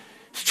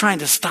 He's trying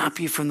to stop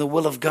you from the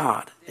will of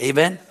God.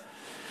 Amen.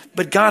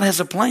 But God has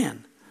a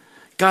plan.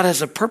 God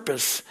has a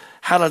purpose.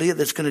 Hallelujah.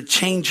 That's going to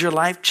change your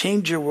life,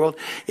 change your world.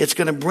 It's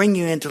going to bring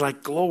you into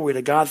glory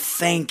to God.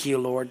 Thank you,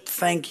 Lord.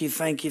 Thank you,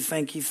 thank you,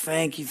 thank you,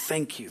 thank you,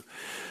 thank you.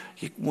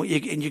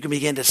 And you can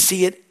begin to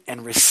see it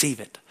and receive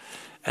it.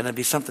 And it'll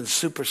be something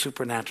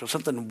supernatural,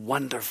 something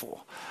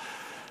wonderful.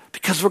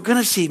 Because we're going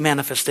to see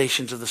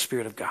manifestations of the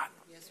Spirit of God.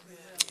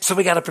 So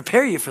we got to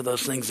prepare you for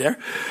those things there.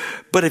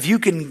 But if you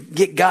can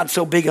get God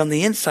so big on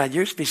the inside,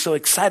 you're going to be so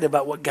excited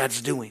about what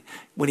God's doing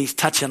when he's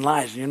touching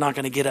lives. And you're not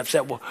going to get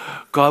upset. Well,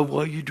 God,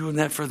 why are you doing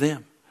that for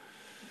them?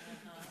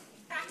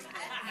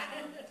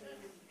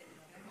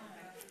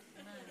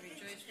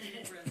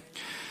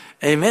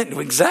 Amen.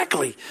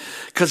 Exactly.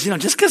 Because,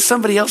 just because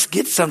somebody else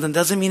gets something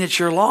doesn't mean it's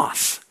your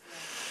loss.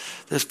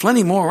 There's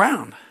plenty more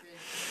around.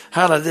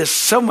 Hallelujah. There's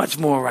so much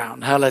more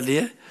around.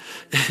 Hallelujah.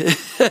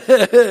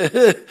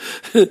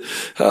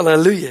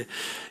 Hallelujah.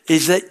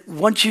 Is that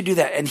once you do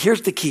that, and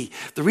here's the key.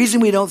 The reason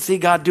we don't see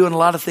God doing a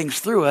lot of things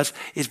through us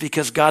is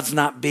because God's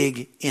not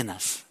big in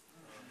us.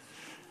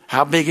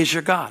 How big is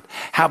your God?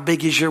 How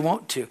big is your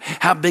want to?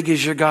 How big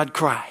is your God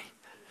cry?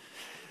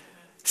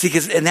 See,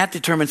 and that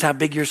determines how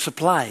big your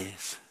supply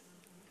is.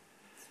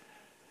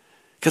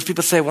 Because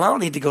people say, well, I don't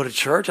need to go to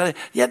church.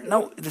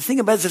 No, the thing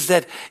about it is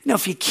that,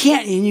 if you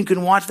can't and you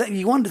can watch that,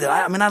 you want to do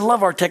that. I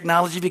love our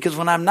technology because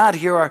when I'm not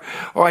here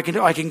or I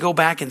can go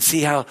back and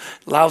see how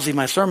lousy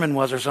my sermon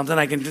was or something.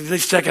 I can at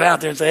least check it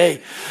out there and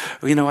say,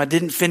 hey, I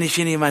didn't finish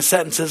any of my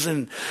sentences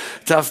and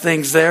tough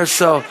things there.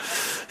 So,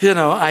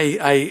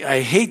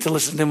 I hate to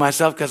listen to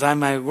myself because I'm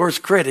my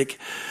worst critic,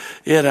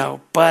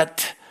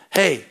 but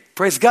hey,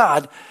 praise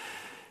God.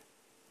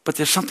 But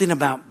there's something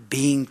about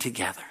being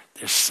together.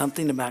 There's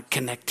something about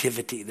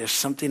connectivity. There's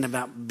something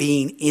about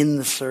being in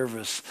the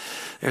service.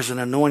 There's an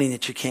anointing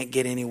that you can't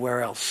get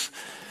anywhere else.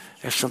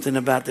 There's a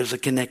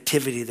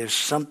connectivity. There's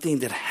something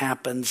that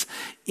happens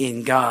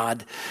in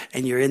God,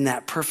 and you're in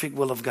that perfect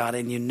will of God,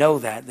 and you know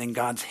that, then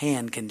God's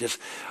hand can just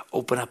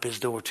open up his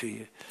door to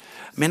you.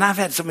 I've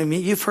had something,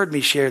 you've heard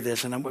me share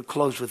this, and I'm going to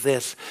close with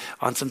this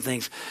on some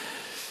things,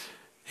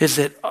 is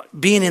that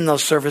being in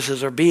those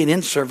services or being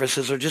in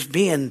services or just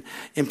being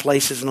in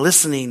places and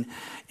listening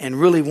and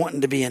really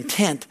wanting to be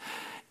intent.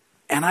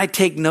 And I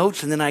take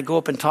notes and then I go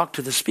up and talk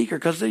to the speaker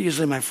because they're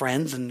usually my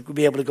friends and we'll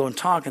be able to go and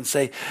talk and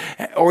say,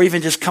 or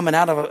even just coming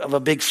out of a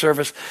big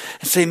service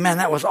and say, man,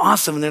 that was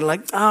awesome. And they're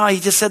like, oh, he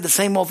just said the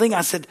same old thing.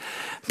 I said,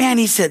 man,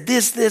 he said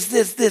this.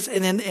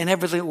 And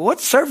everybody's like,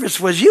 what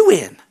service was you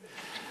in?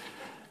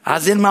 I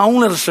was in my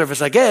own little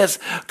service, I guess,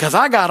 because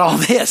I got all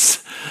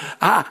this.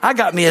 I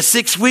got me a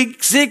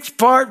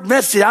 6-part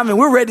message.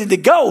 We're ready to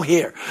go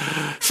here.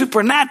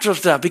 Supernatural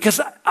stuff, because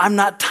I'm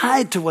not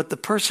tied to what the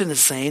person is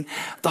saying.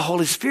 The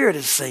Holy Spirit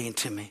is saying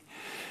to me.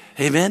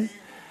 Amen?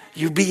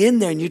 You be in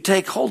there and you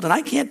take hold. And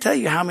I can't tell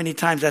you how many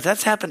times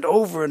that's happened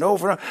over and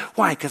over.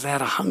 Why? Because I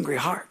had a hungry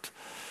heart.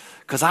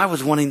 Because I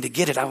was wanting to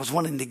get it. I was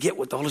wanting to get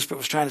what the Holy Spirit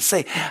was trying to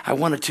say. I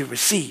wanted to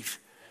receive.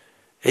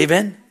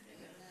 Amen?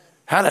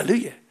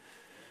 Hallelujah.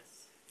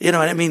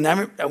 I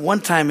remember at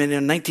one time in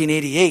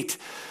 1988,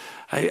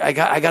 I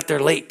got there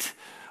late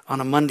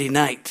on a Monday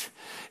night.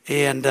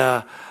 And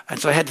so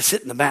I had to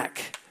sit in the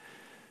back.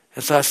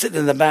 And so I was sitting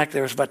in the back.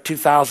 There was about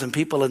 2,000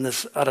 people in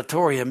this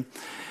auditorium.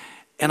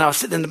 And I was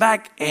sitting in the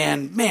back.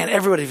 And, man,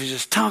 everybody was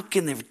just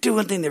talking. They were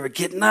doing things. They were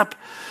getting up.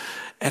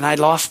 And I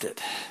lost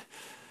it.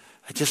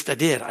 I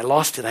did. I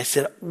lost it. I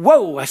said,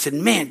 whoa. I said,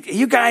 man,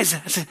 you guys,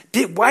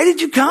 why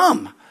did you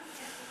come?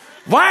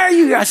 Why are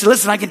you? I said,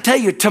 listen, I can tell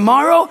you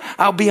tomorrow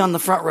I'll be on the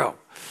front row.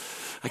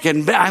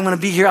 I'm going to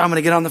be here. I'm going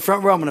to get on the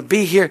front row. I'm going to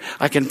be here.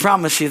 I can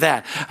promise you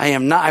that. I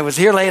am not. I was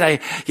here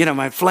late.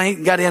 My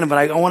plane got in, but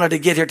I wanted to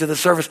get here to the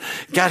service.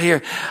 Got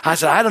here. I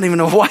said, I don't even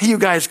know why you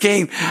guys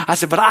came. I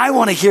said, but I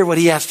want to hear what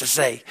he has to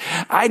say.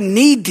 I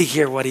need to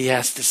hear what he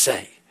has to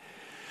say.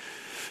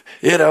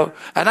 And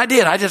I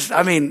did.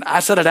 I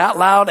said it out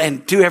loud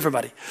and to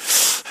everybody.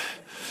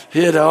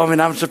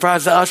 I'm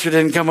surprised the usher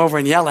didn't come over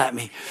and yell at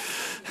me.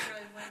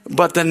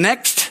 But that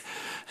next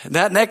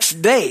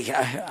day,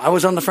 I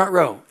was on the front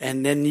row.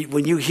 And then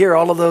when you hear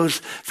all of those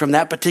from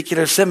that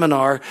particular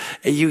seminar,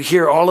 you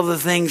hear all of the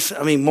things,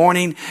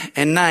 morning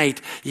and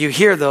night, you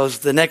hear those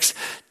the next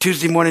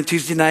Tuesday morning,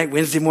 Tuesday night,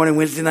 Wednesday morning,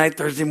 Wednesday night,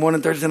 Thursday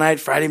morning, Thursday night,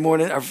 Friday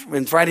morning,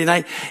 and Friday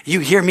night, you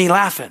hear me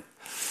laughing.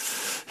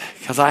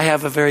 Because I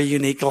have a very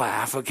unique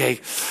laugh, okay?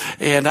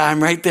 And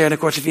I'm right there. And of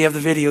course, if you have the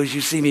videos, you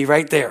see me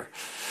right there.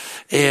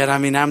 And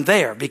I'm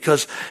there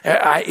because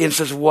it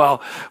says,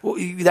 well,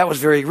 that was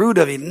very rude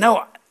of you.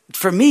 No,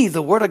 for me,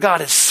 the Word of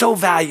God is so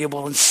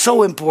valuable and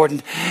so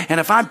important. And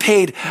if I'm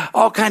paid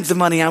all kinds of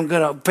money, I'm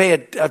going to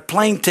pay a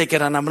plane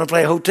ticket and I'm going to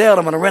pay a hotel.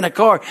 I'm going to rent a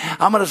car.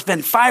 I'm going to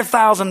spend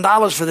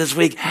 $5,000 for this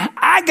week.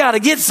 I got to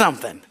get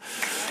something.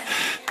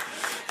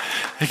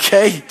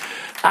 Okay?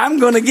 I'm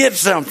going to get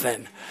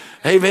something.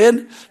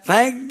 Amen.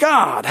 Thank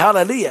God.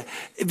 Hallelujah.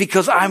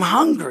 Because I'm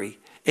hungry.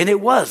 And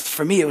it was,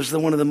 for me, it was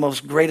one of the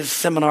most greatest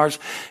seminars.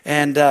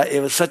 And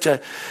it was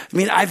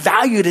I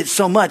valued it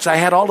so much. I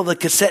had all of the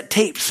cassette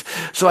tapes.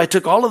 So I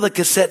took all of the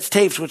cassette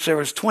tapes, which there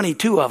was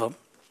 22 of them,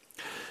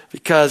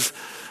 because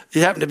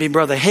it happened to be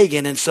Brother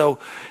Hagin. And so,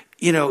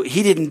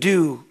 he didn't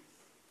do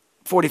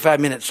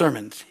 45-minute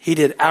sermons. He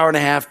did hour and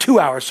a half,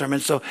 2-hour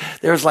sermons. So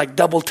there was like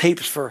double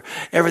tapes for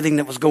everything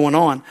that was going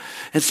on.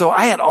 And so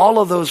I had all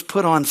of those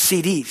put on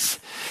CDs.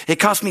 It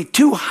cost me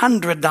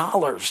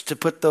 $200 to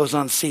put those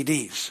on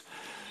CDs.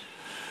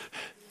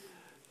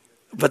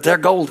 But they're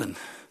golden.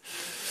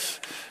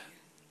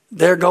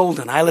 They're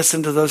golden. I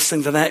listened to those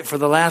things for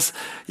the last,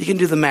 you can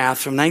do the math,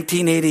 from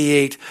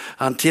 1988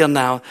 until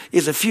now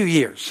is a few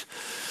years.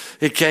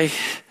 Okay?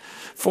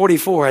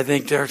 44, I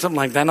think, or something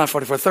like that. Not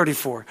 44,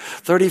 34.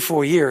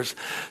 34 years.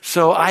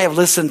 So I have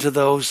listened to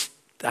those.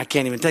 I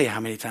can't even tell you how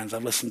many times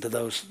I've listened to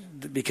those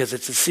because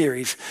it's a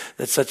series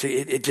that's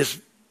it just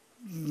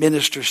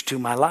ministers to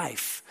my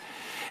life.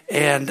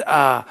 And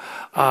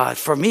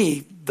for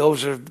me,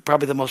 those are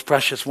probably the most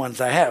precious ones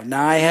I have.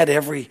 Now, I had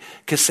every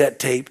cassette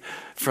tape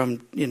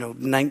from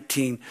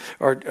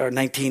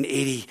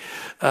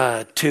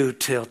 1982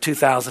 till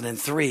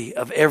 2003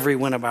 of every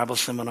Winter Bible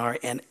Seminar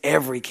and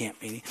every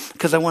camp meeting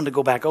because I wanted to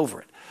go back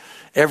over it.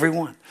 Every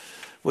one,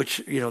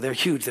 which they're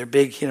huge, they're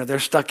big, they're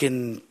stuck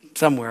in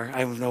somewhere.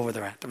 I don't know where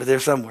they're at, but they're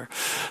somewhere.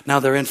 Now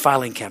they're in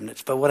filing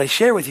cabinets. But what I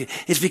share with you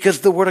is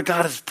because the Word of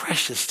God is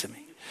precious to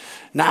me.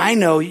 Now I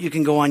know you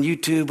can go on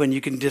YouTube and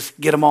you can just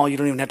get them all. You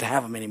don't even have to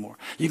have them anymore.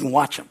 You can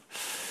watch them.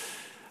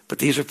 But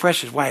these are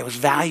precious. Why? It was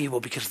valuable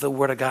because the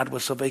Word of God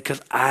was so big.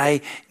 Because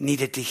I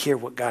needed to hear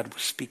what God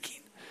was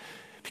speaking.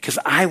 Because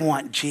I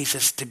want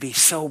Jesus to be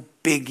so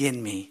big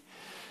in me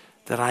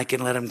that I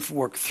can let him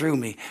work through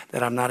me,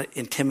 that I'm not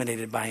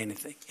intimidated by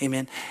anything.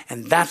 Amen.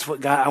 And that's what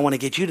God, I want to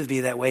get you to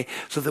be that way,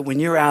 so that when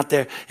you're out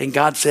there and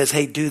God says,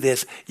 hey, do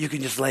this, you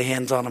can just lay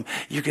hands on them.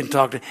 You can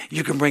talk to,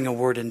 you can bring a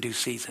word in due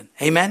season.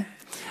 Amen.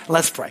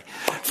 Let's pray.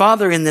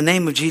 Father, in the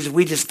name of Jesus,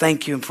 we just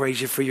thank you and praise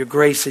you for your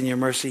grace and your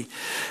mercy.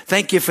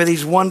 Thank you for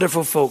these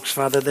wonderful folks,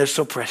 Father. They're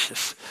so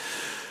precious.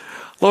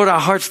 Lord,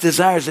 our heart's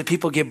desire is that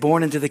people get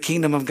born into the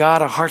kingdom of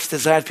God. Our heart's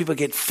desire is people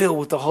get filled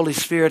with the Holy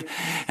Spirit.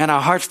 And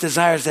our heart's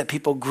desire is that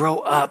people grow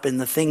up in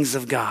the things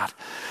of God.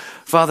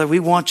 Father, we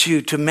want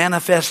you to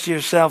manifest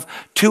yourself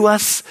to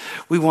us.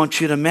 We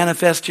want you to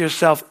manifest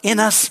yourself in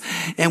us.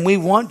 And we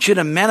want you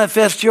to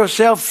manifest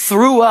yourself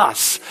through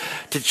us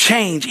to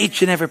change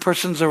each and every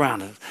person's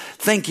around us.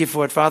 Thank you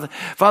for it, Father.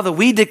 Father,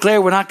 we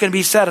declare we're not going to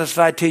be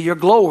satisfied till your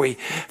glory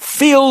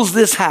fills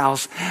this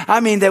house.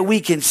 I mean that we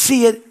can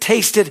see it,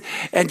 taste it,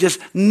 and just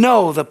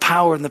know the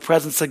power and the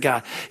presence of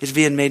God is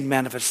being made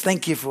manifest.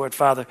 Thank you for it,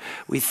 Father.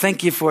 We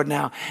thank you for it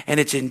now. And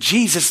it's in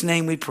Jesus'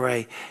 name we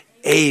pray.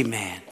 Amen.